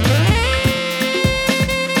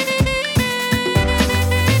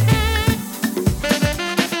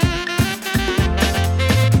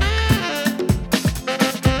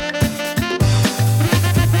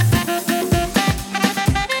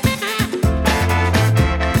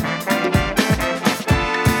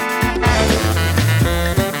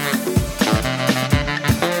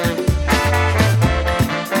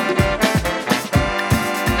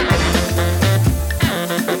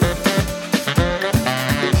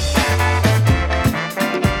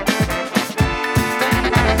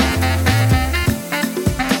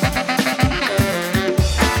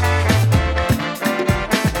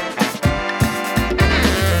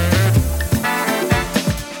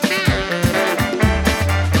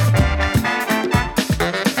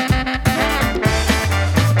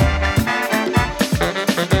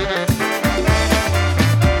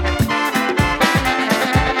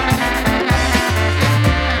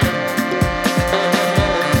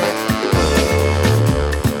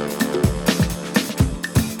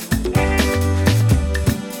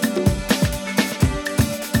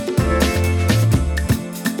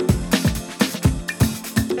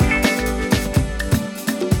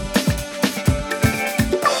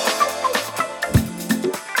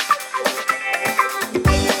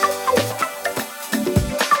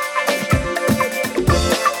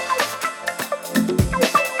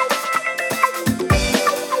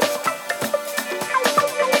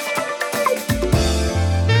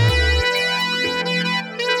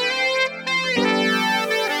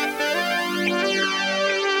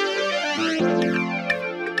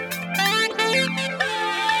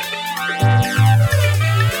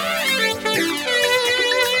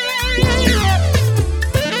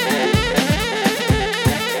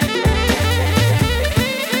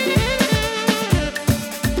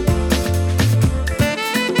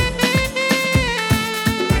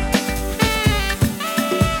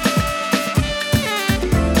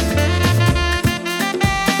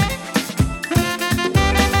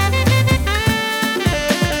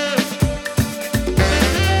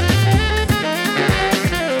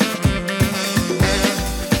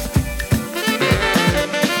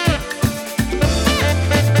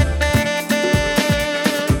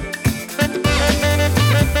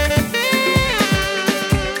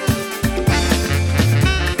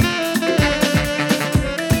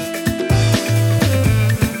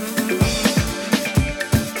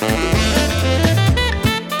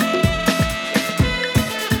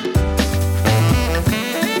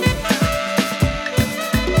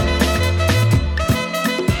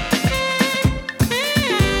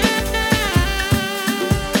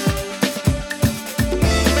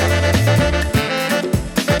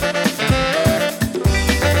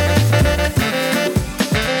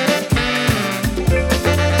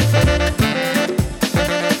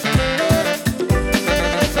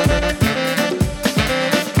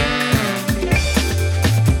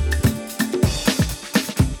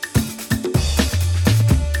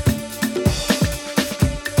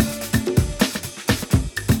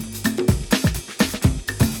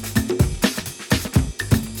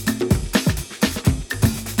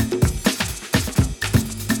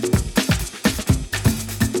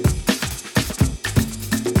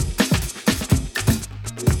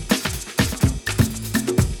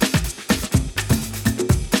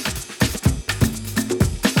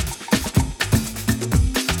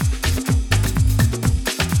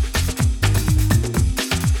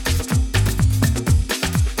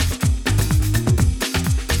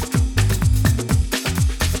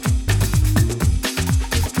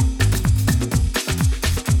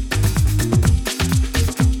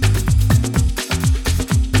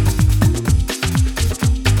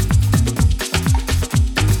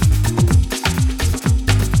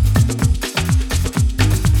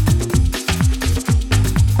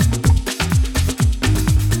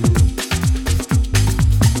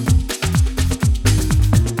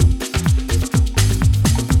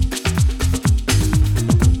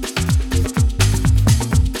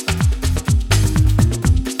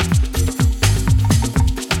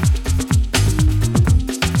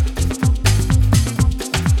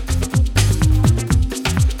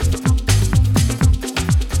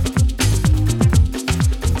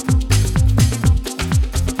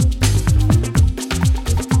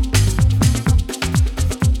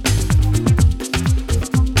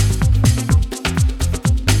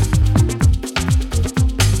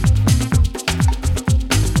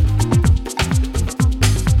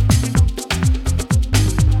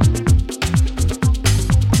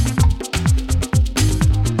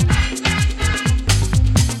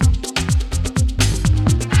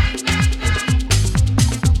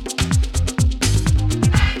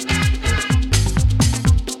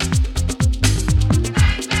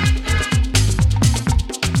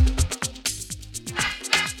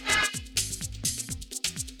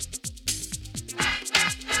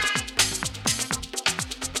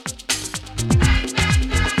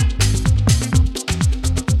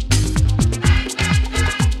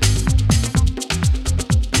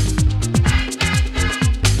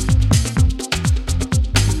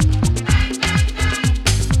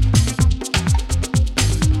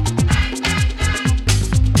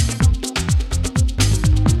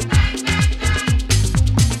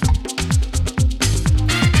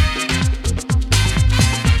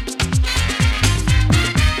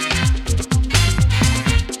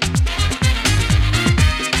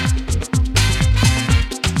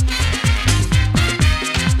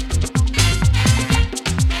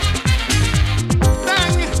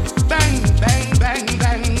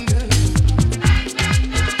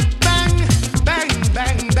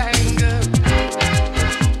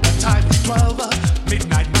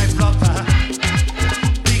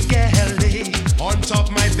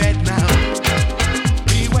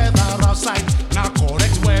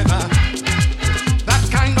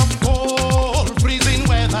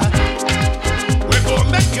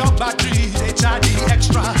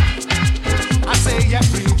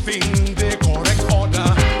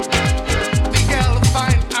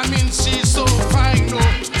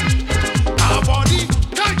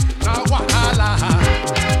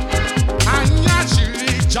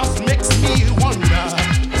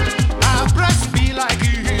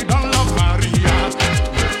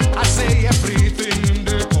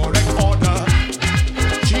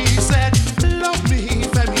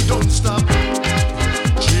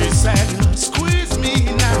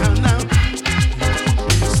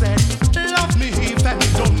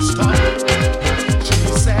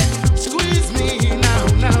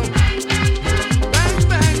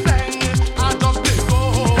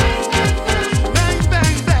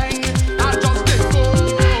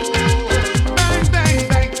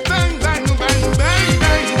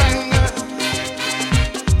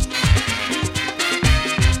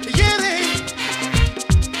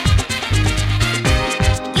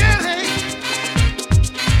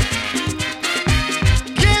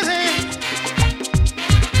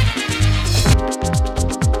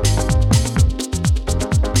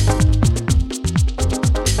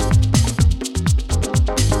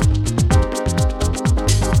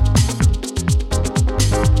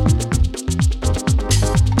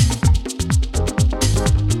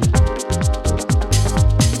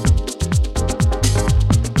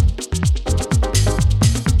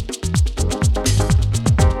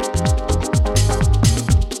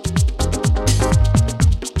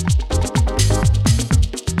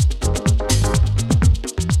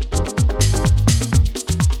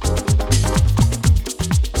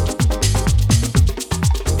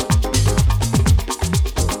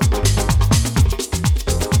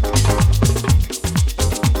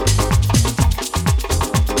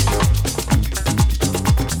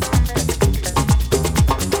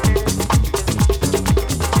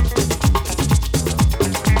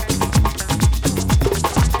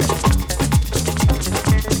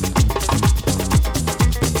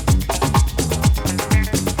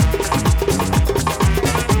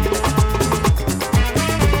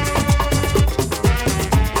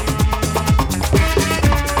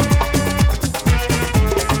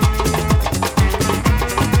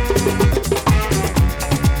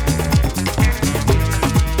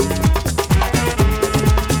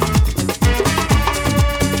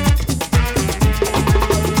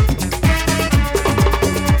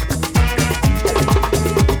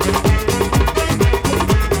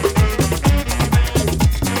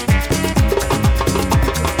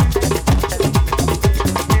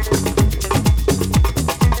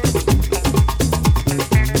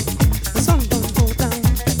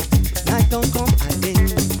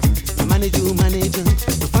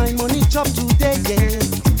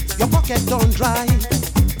 pocket on dry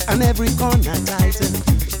and every corner tight.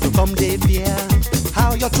 You come dey fear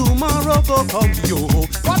how your tomorrow go come you.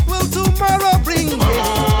 What will tomorrow bring?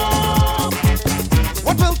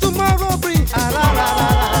 What will tomorrow bring? Ah, la, la, la,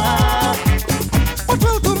 la. What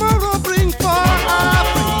will tomorrow bring for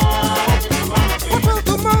Africa? What will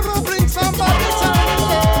tomorrow bring? Somebody tell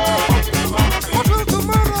me. What will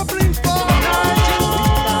tomorrow bring for Nigeria?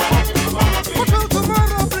 What will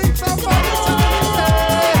tomorrow bring? Somebody tell me.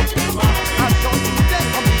 I thought today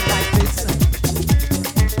coming like this.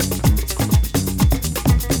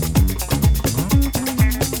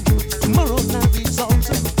 Tomorrow now result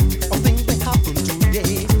of things that happen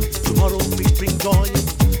today. Tomorrow we bring joy.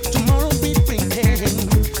 Tomorrow we bring pain.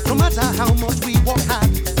 No matter how much we work hard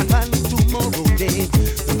and plan tomorrow day,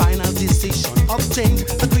 the final decision of change,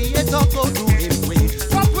 the Creator go do Him way.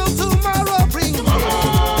 What will tomorrow bring?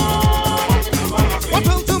 What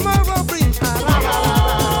will tomorrow bring? Ah, la, la, la,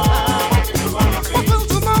 la. What will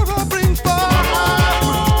tomorrow bring for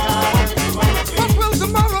Africa? What will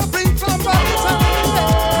tomorrow bring? Somebody tell me.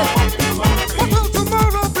 What will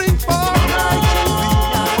tomorrow bring for Nigeria?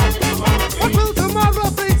 What will tomorrow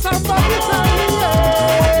bring? Somebody tell me.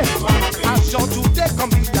 I'm sure today can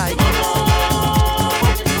be like this.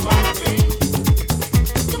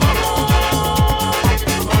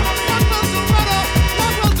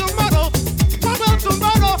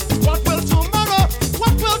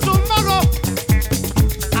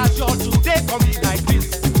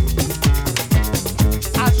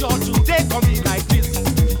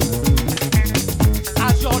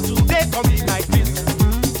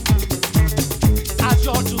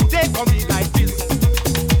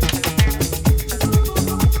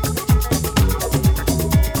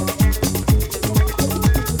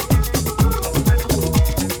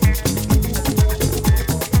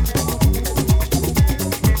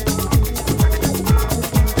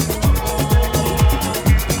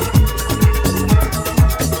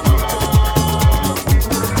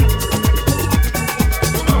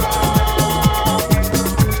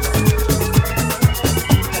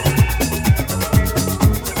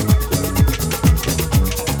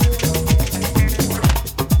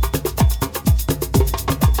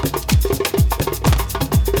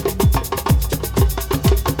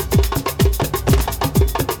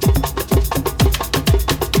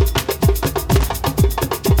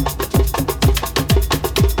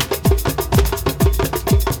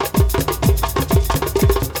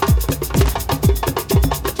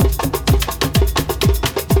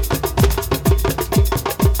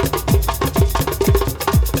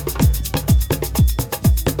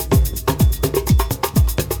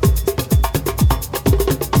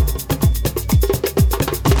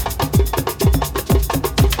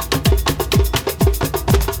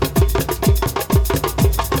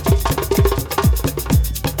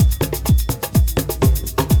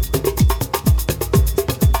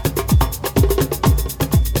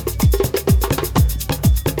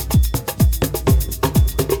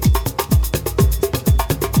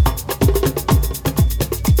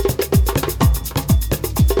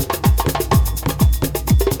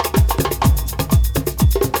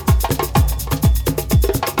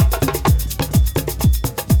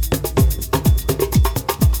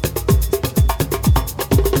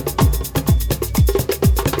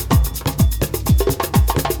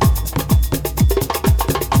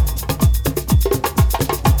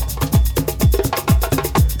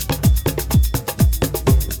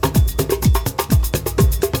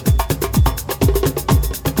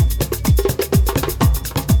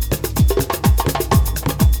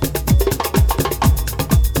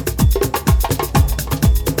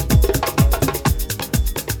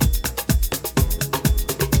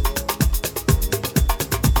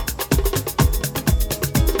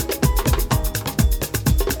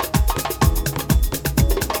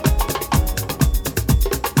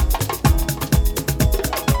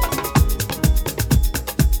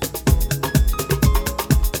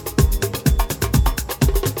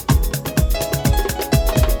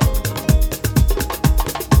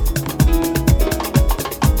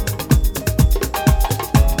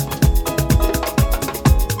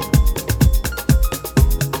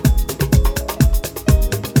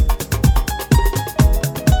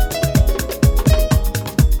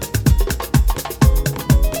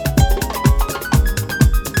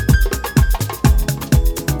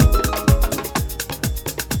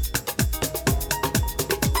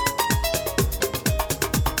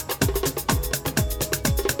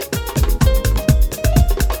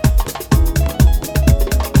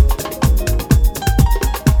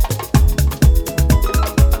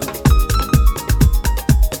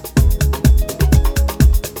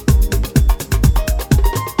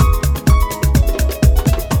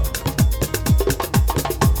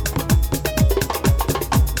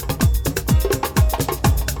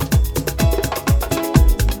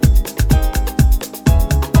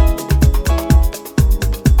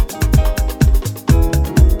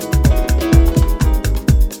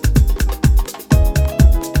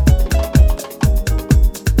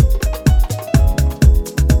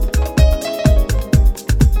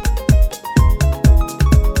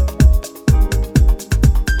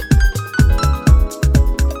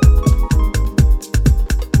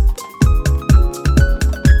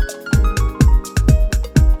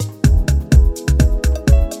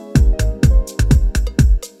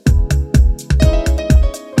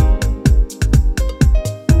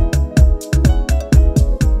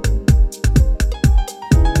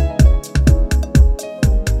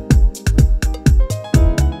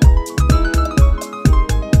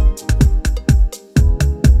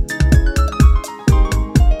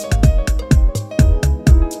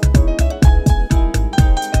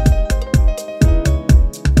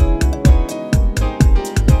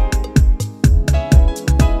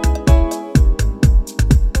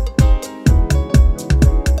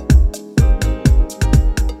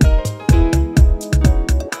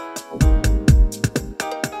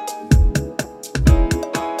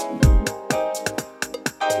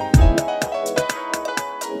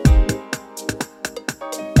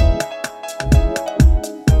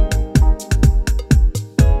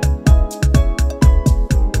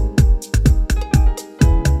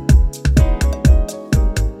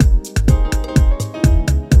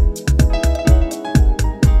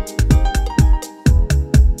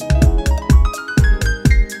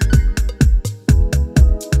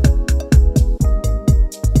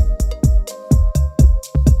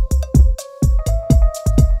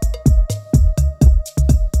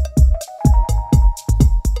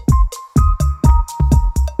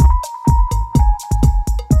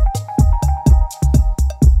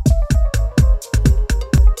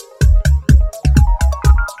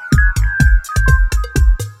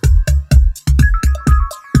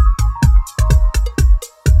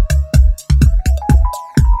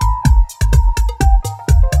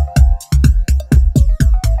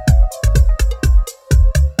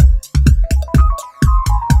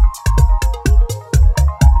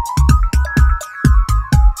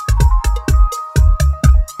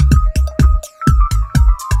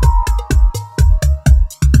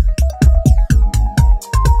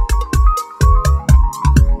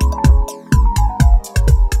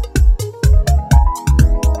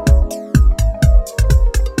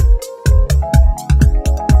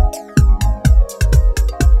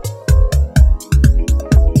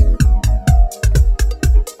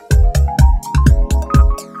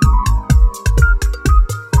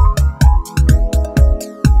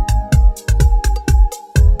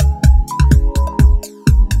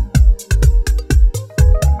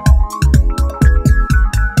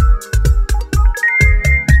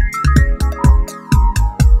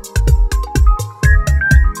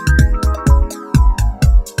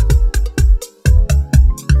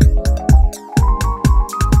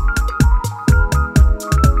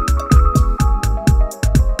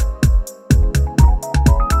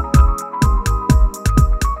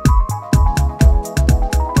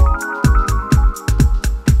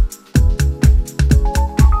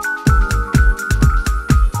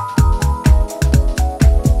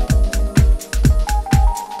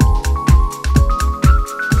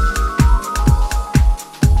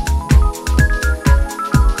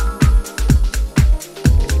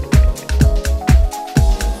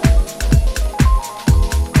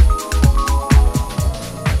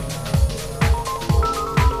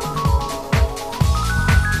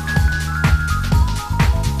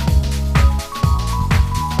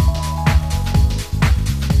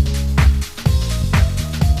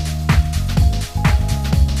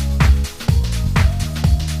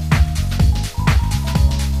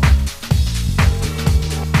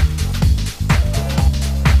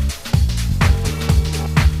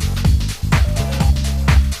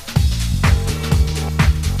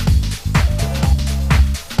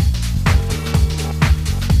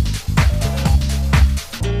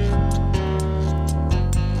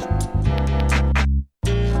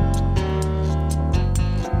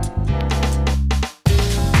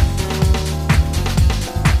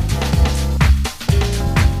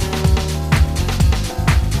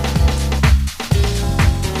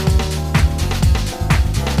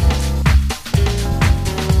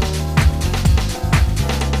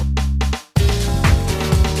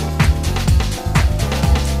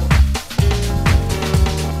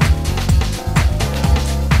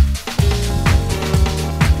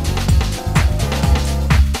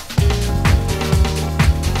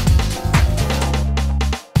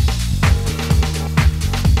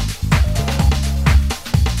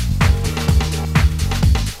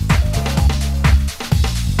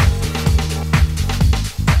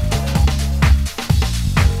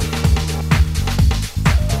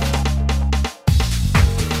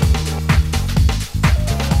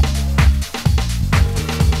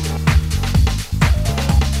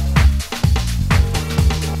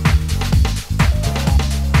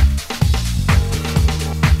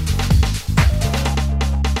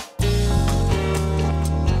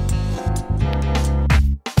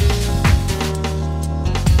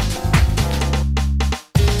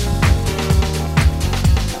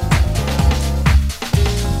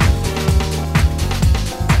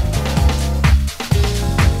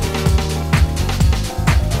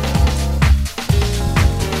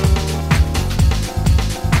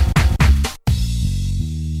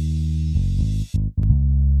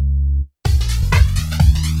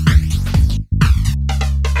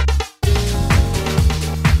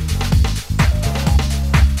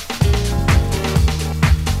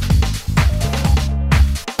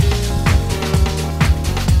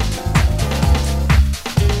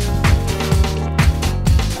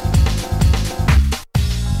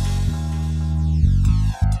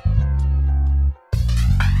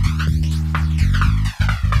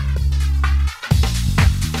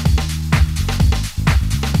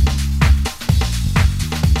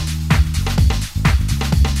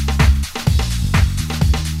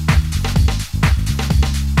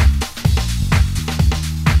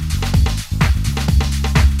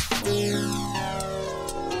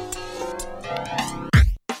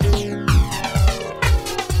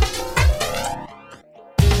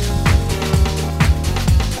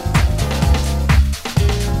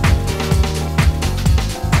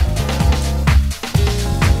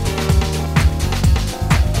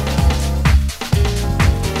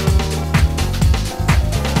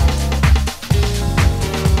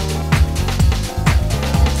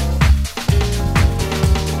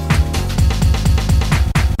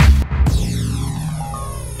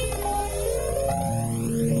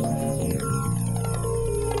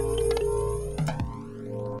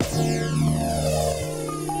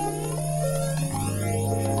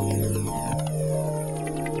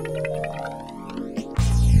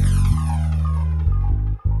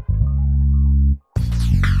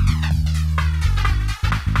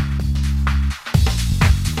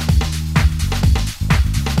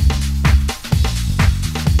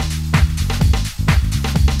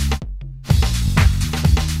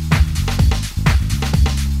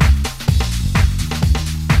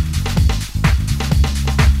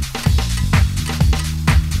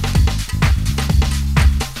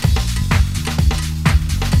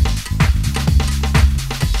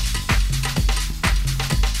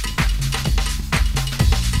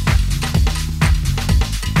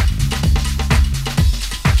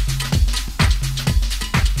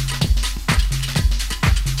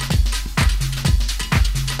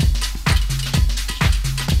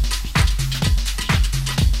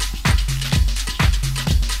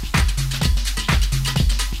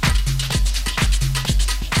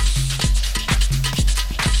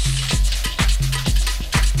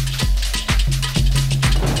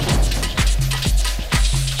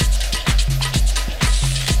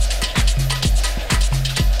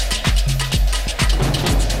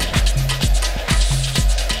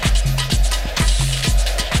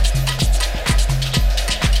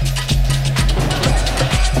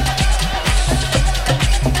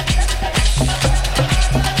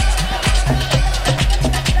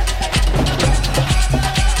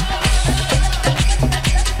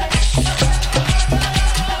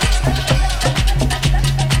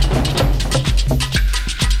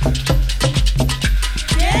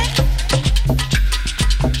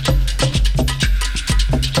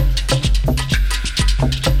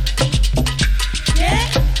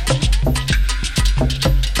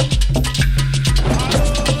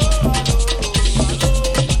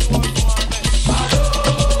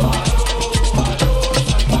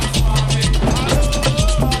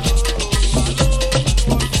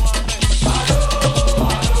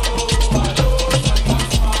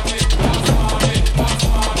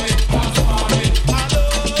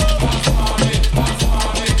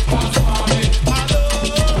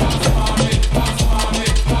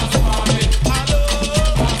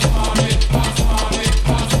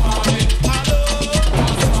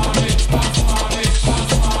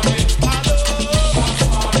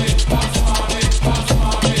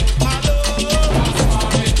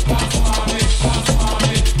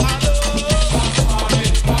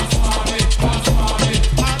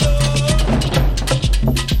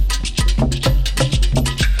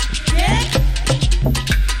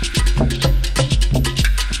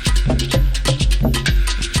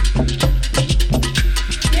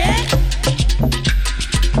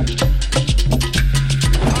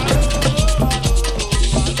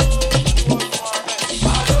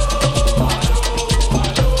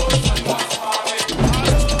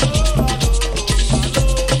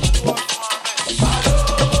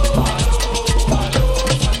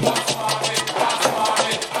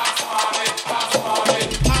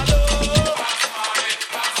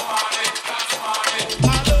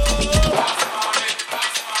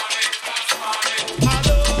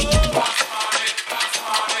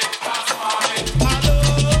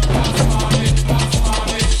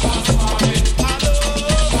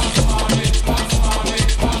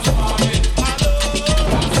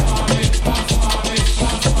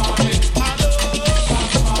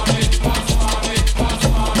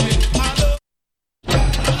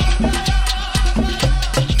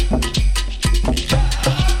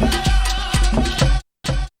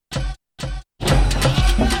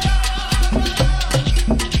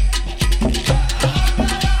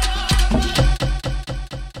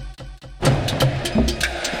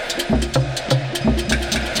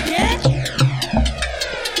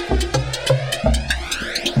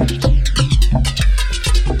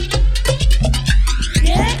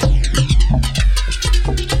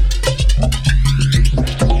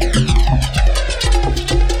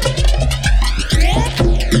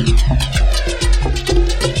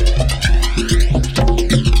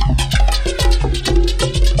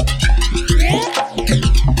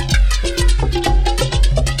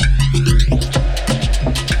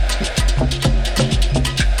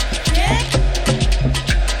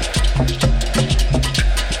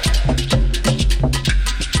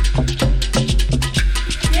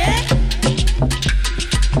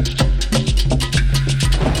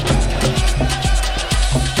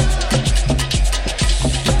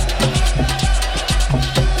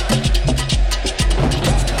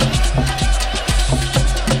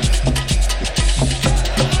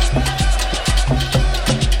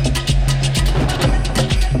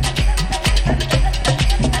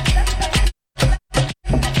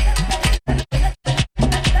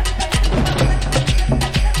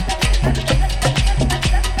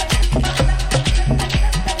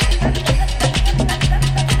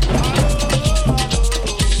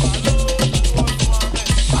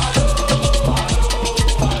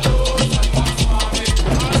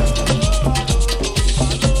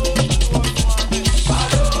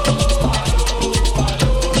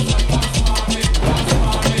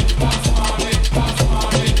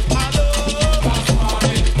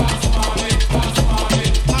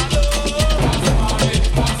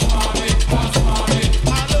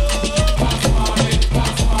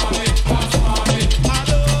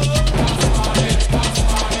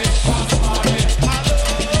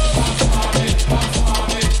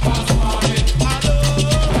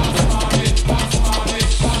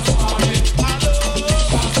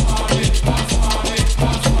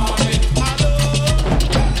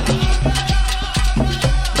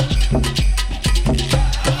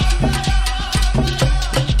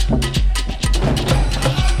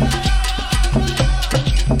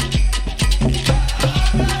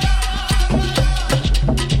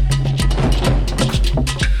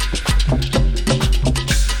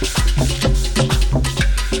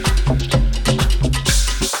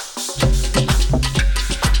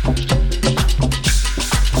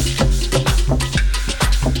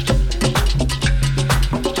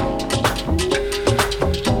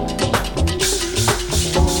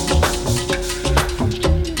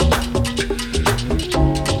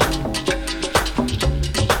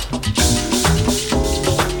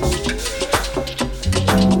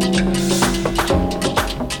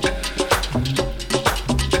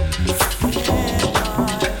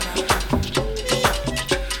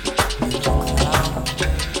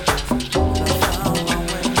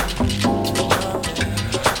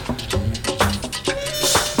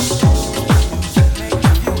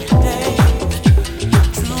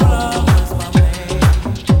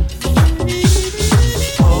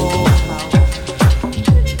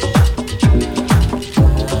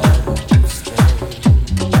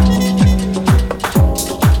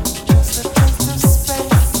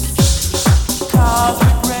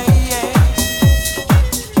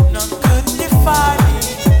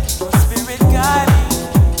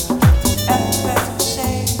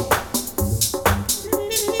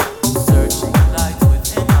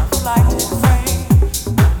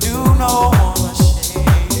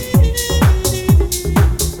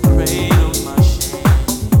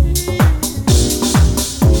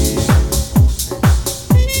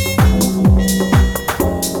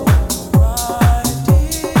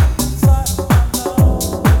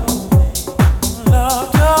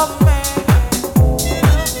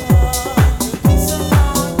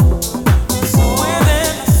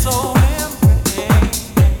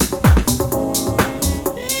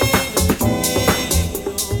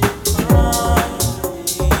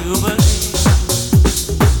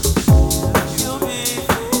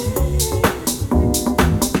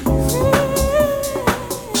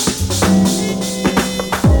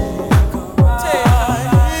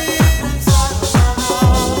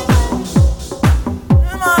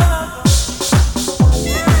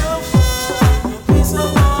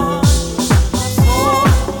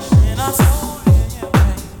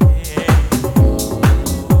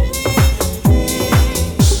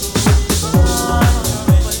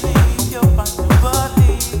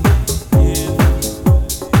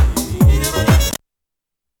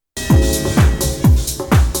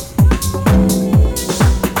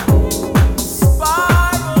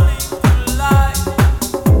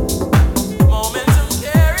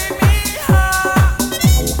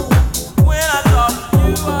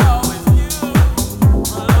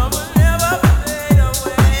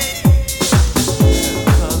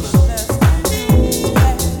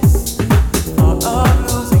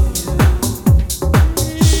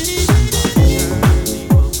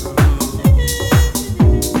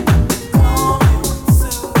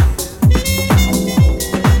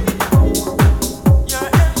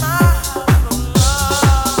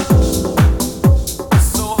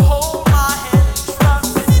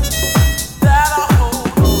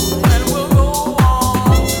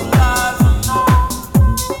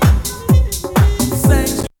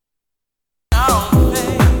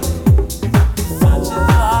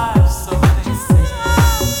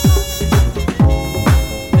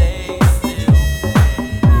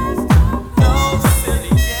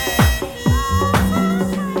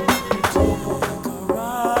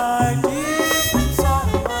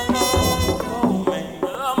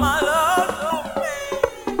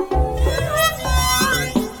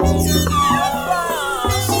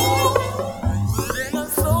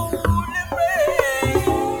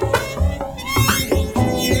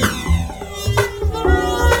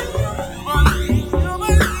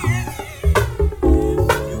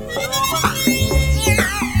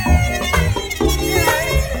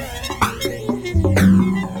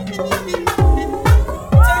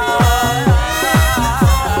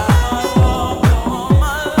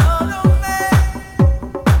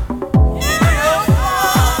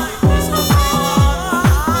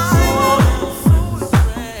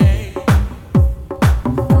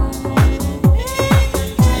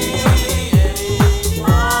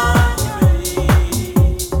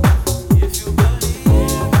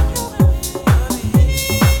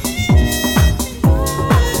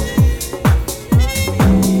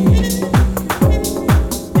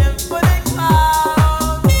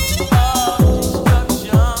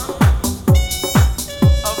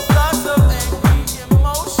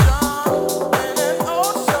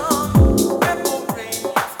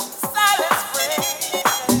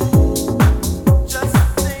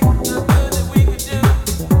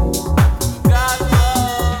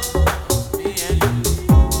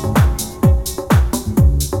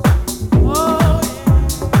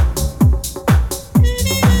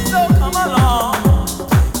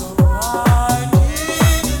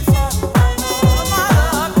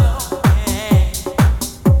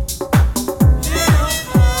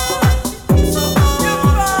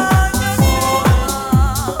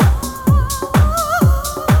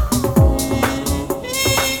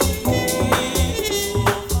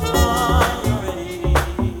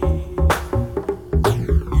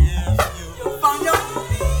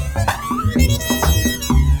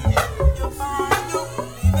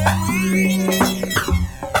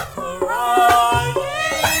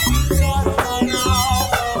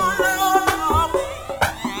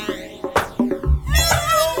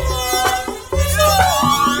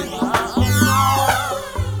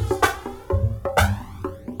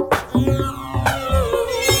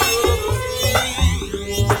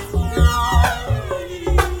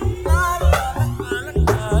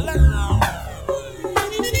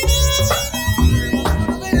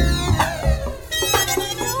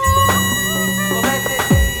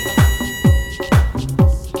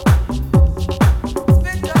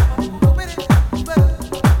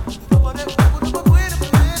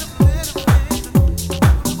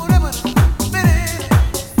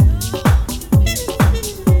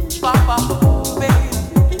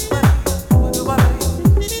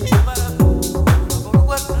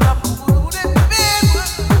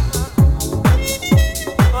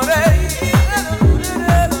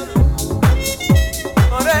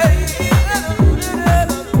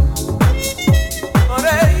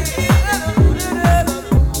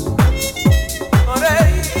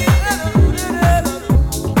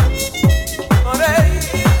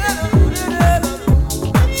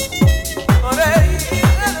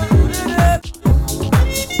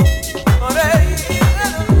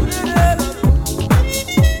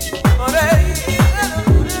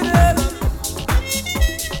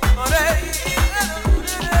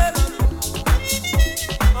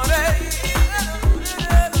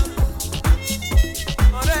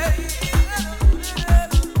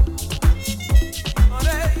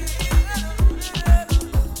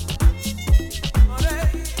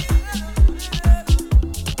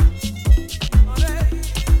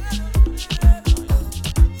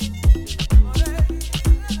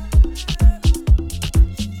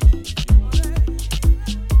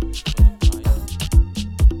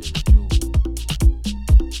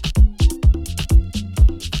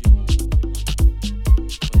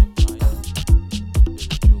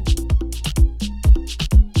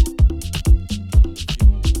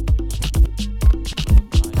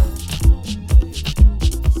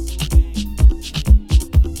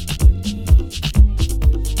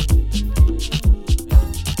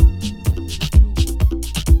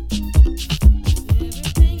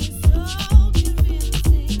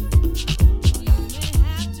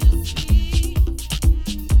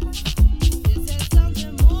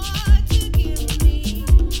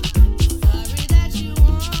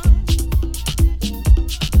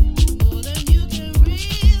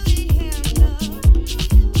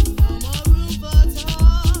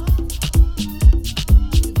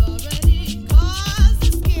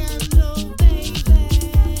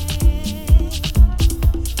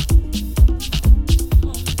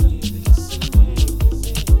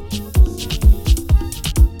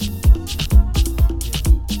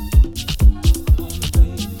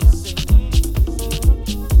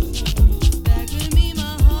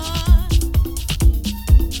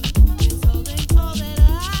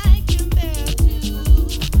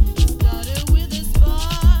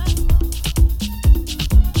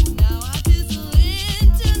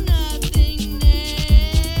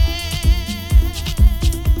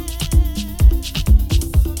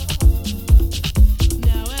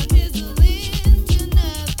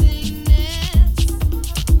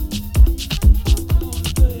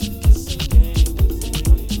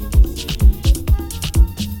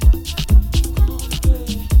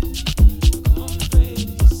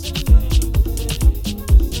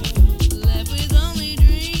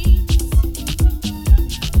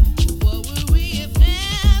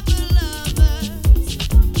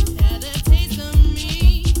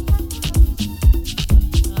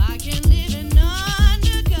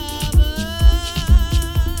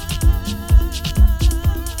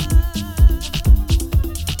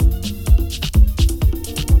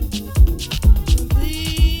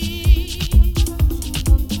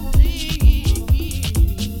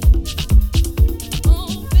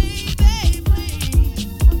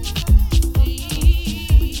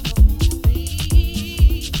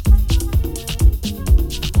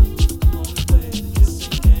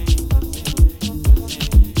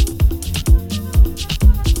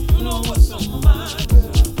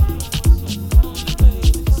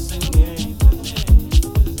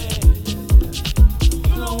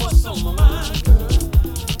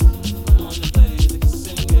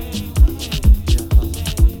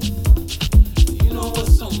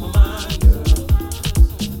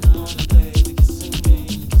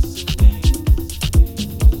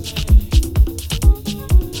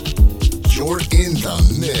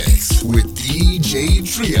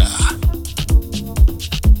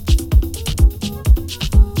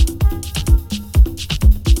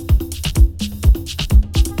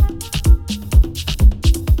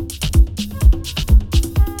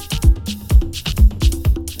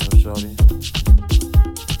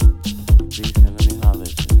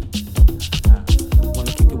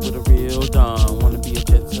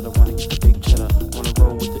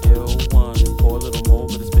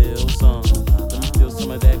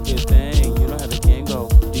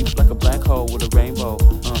 with a rainbow.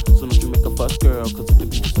 So don't you make a fuss, girl, cause it could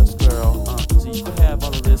be just us, girl. So you could have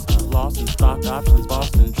all of this, lost in stock options,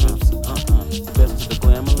 Boston trips. The best of the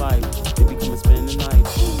glamour life. Baby, come and spend the night.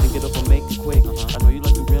 Pick it up and make it quick. I know you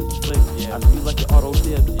like your rims to flick. I know you like your auto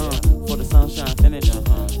dip. For the sunshine finish.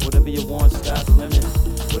 Whatever you want, the sky's the limit.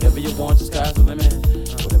 Whatever you want, the sky's the limit.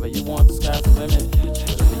 Whatever you want, the sky's the limit.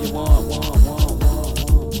 Whatever you want.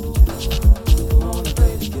 Come on and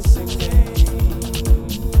play the kissing game.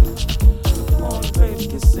 Come on and play the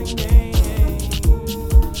kissing game.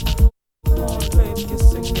 Come on and play the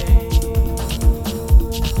kissing game.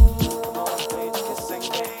 Come on and play the kissing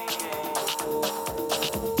game.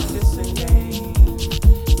 Kissing game.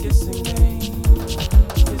 Kissing game.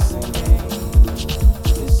 Kissing game.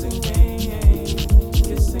 Kissing game. Kissing game.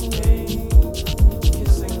 Kissing game.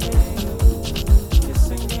 Kissing game. Kissing game.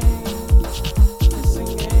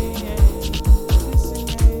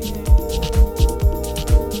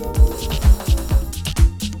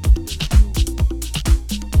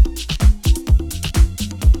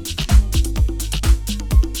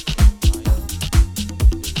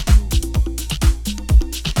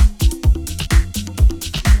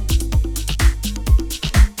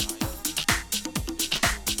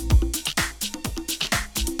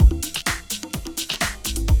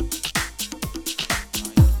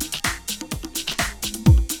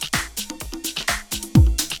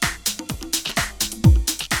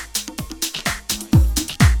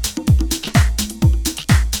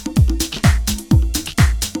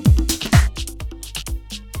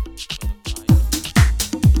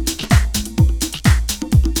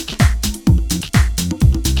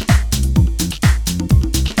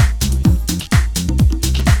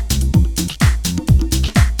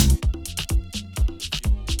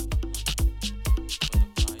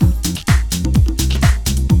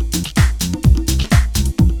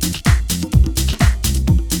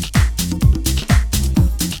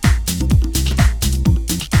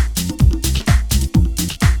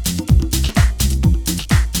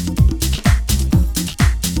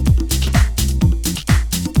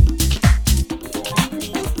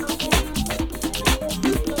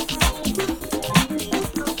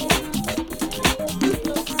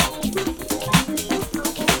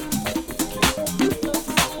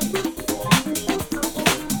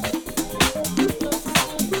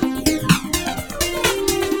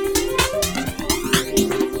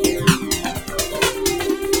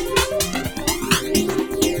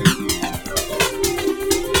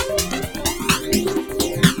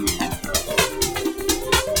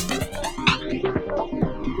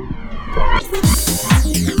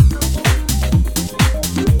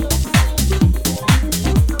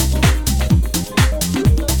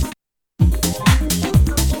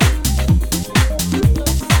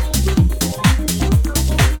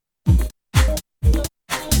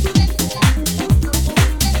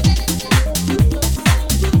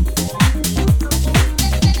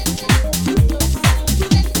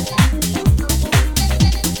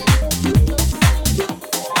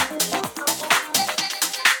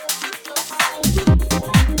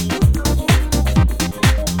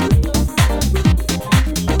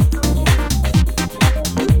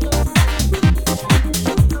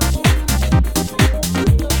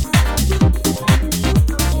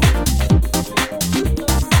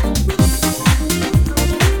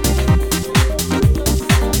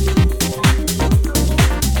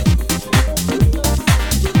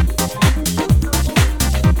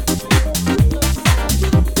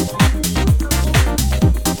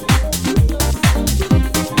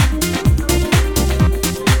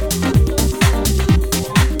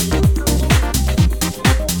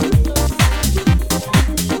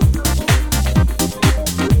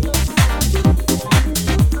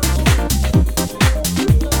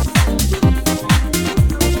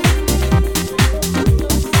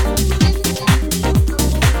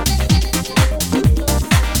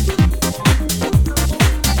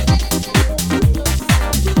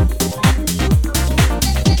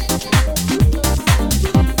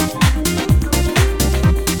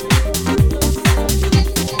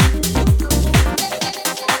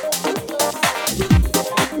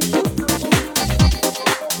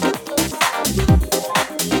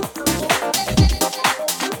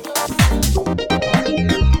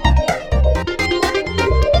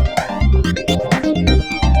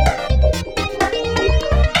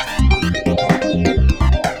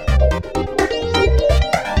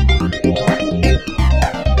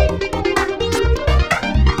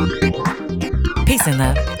 Peace and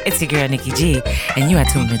love. It's your girl, Nikki G, and you are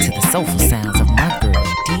tuned into the soulful sounds of my girl,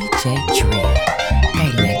 DJ Tria.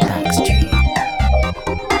 Bang that box, Tria.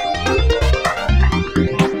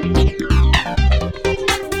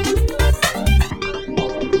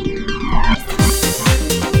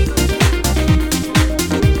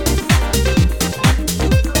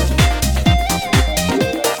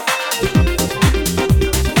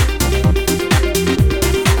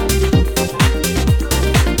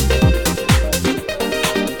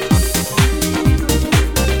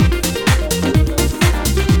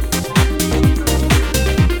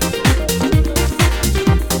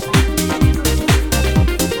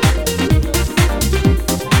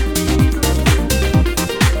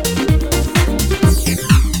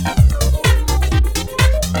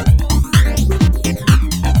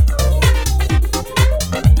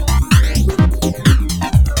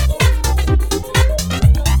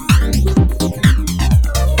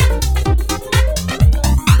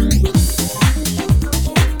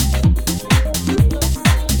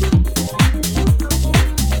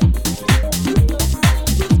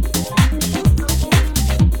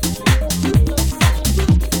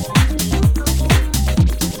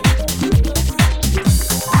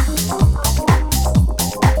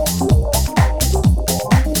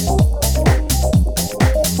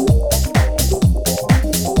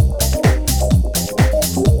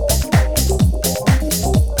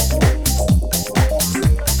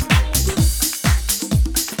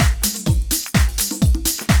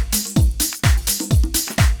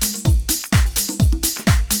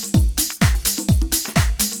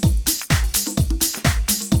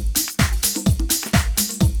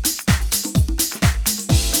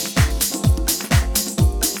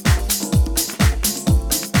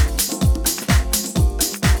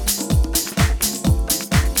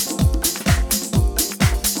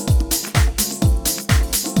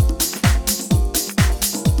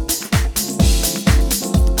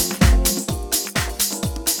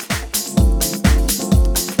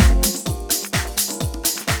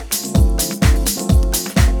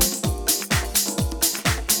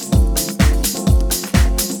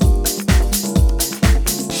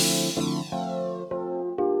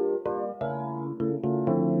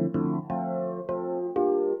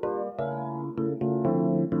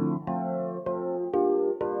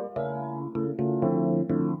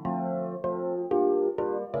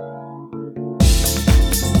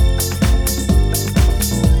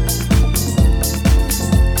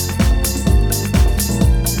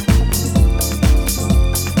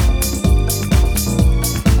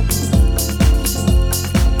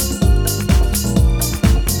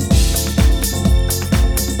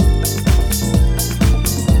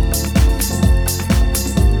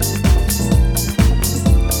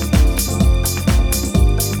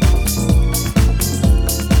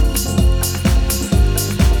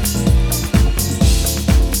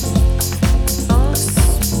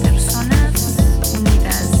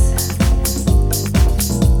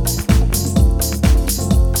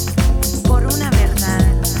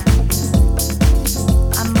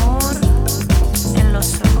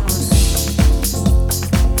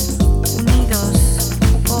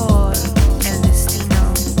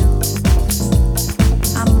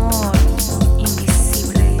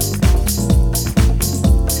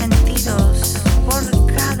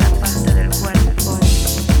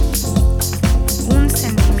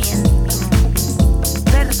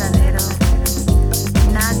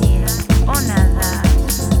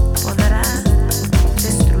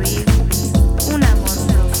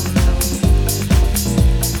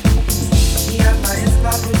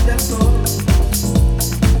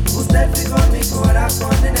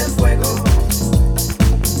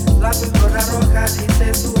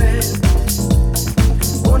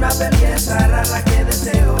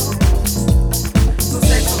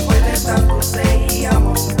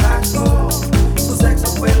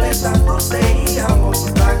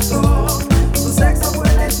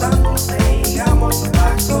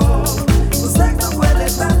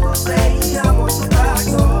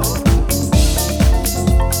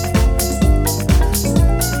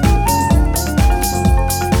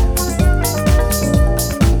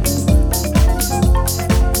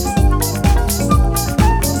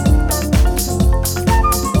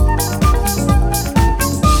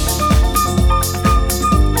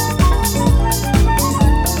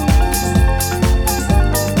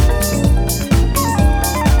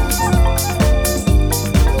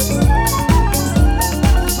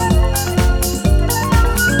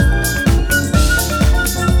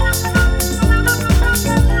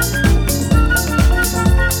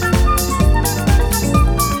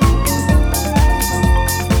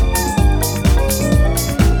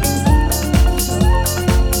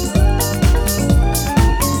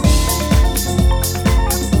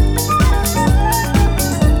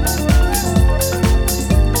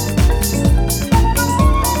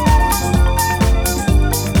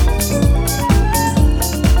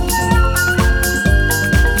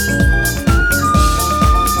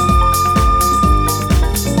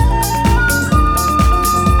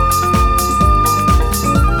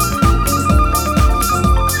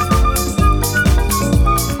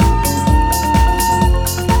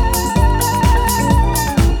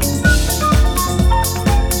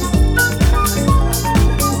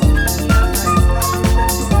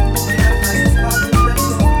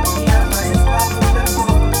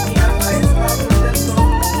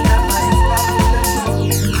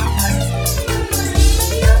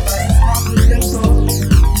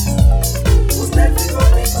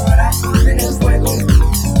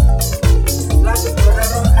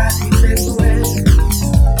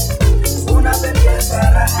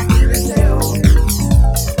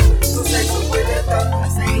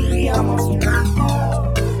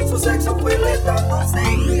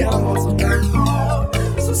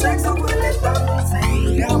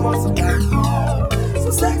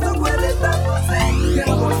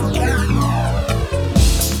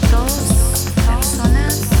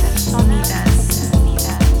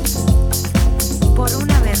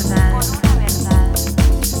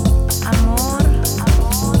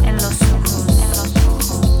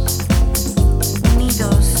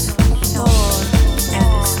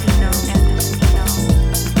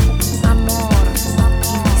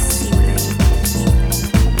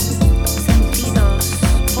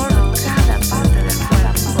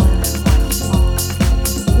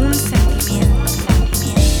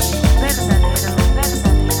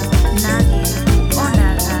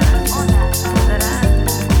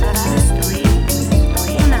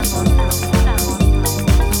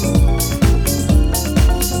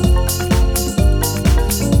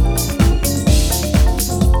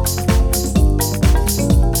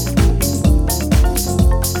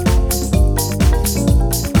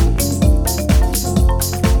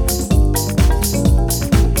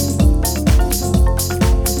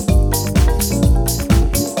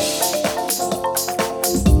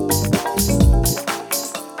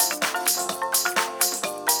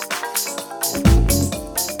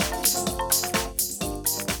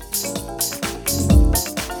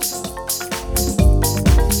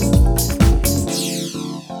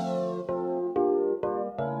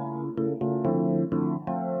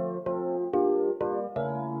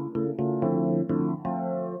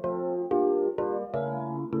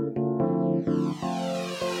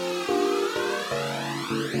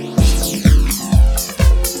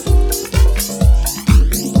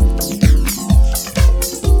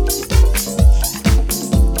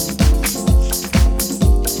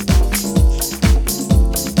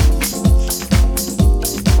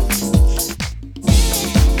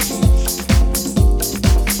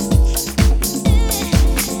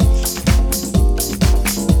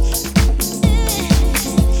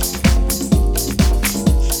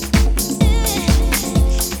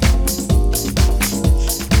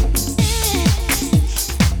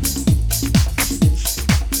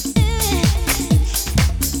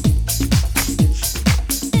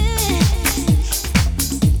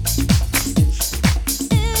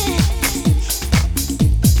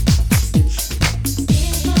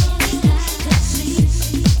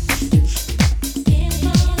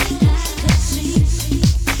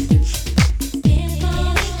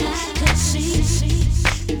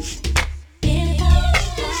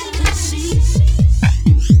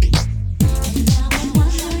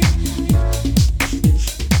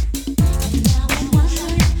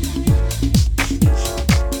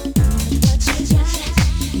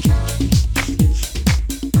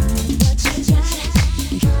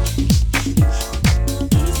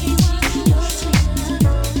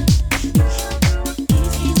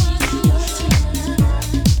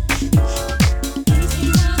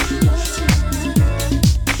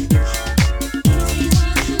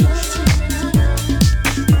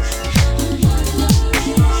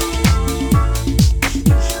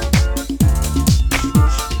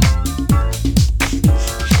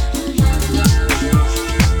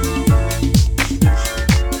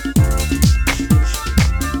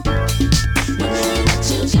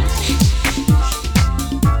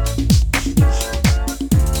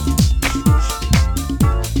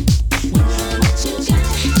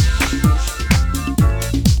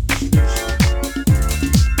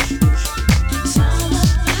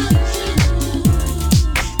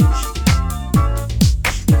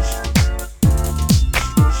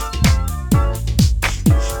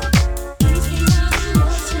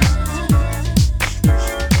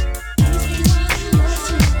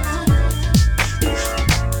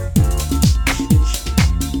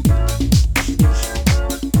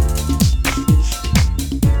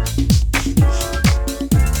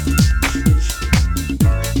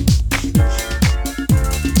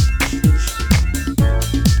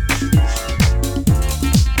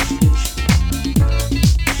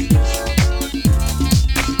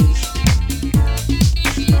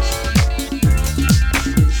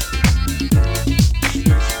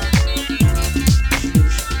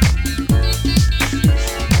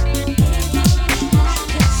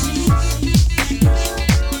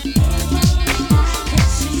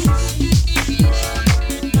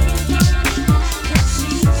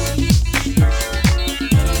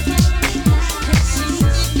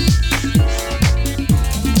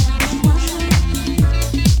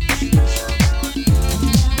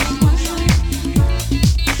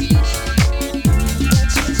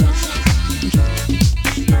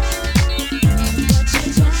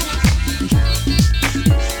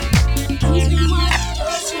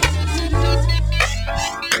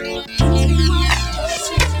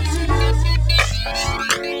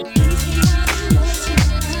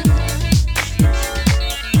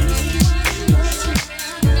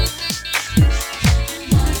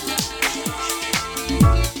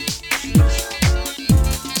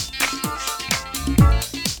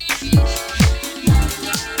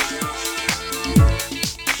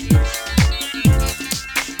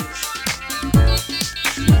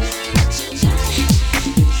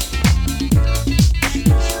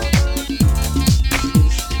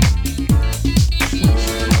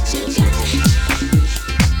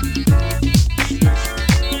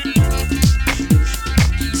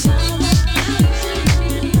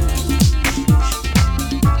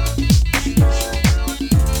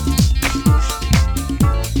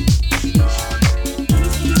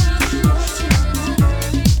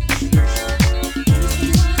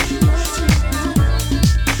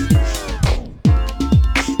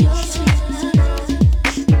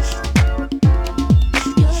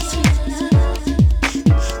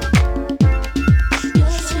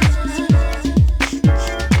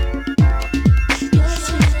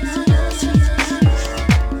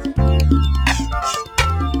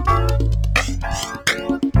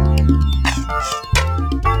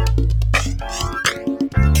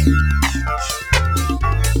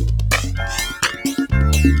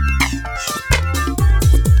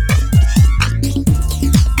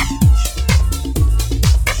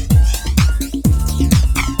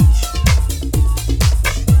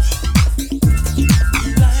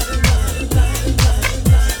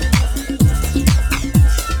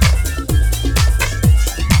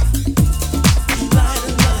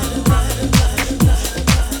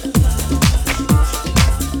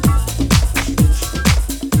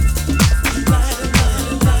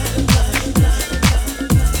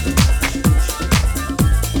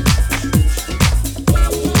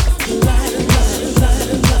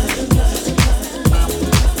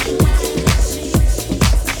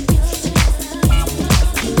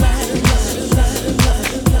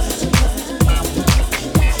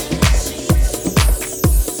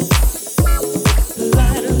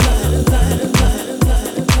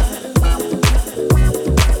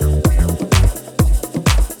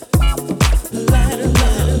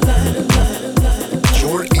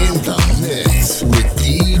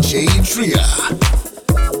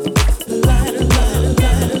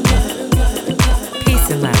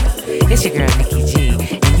 It's your girl Nikki G,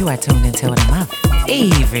 and you are tuned into one of my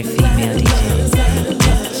favorite female DJs,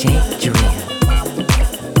 DJ Drea.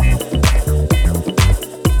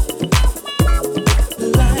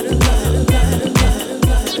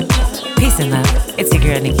 Peace and love. It's your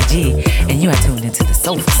girl Nikki G, and you are tuned into the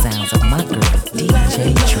soulful sounds of my girl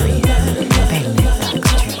DJ Drea.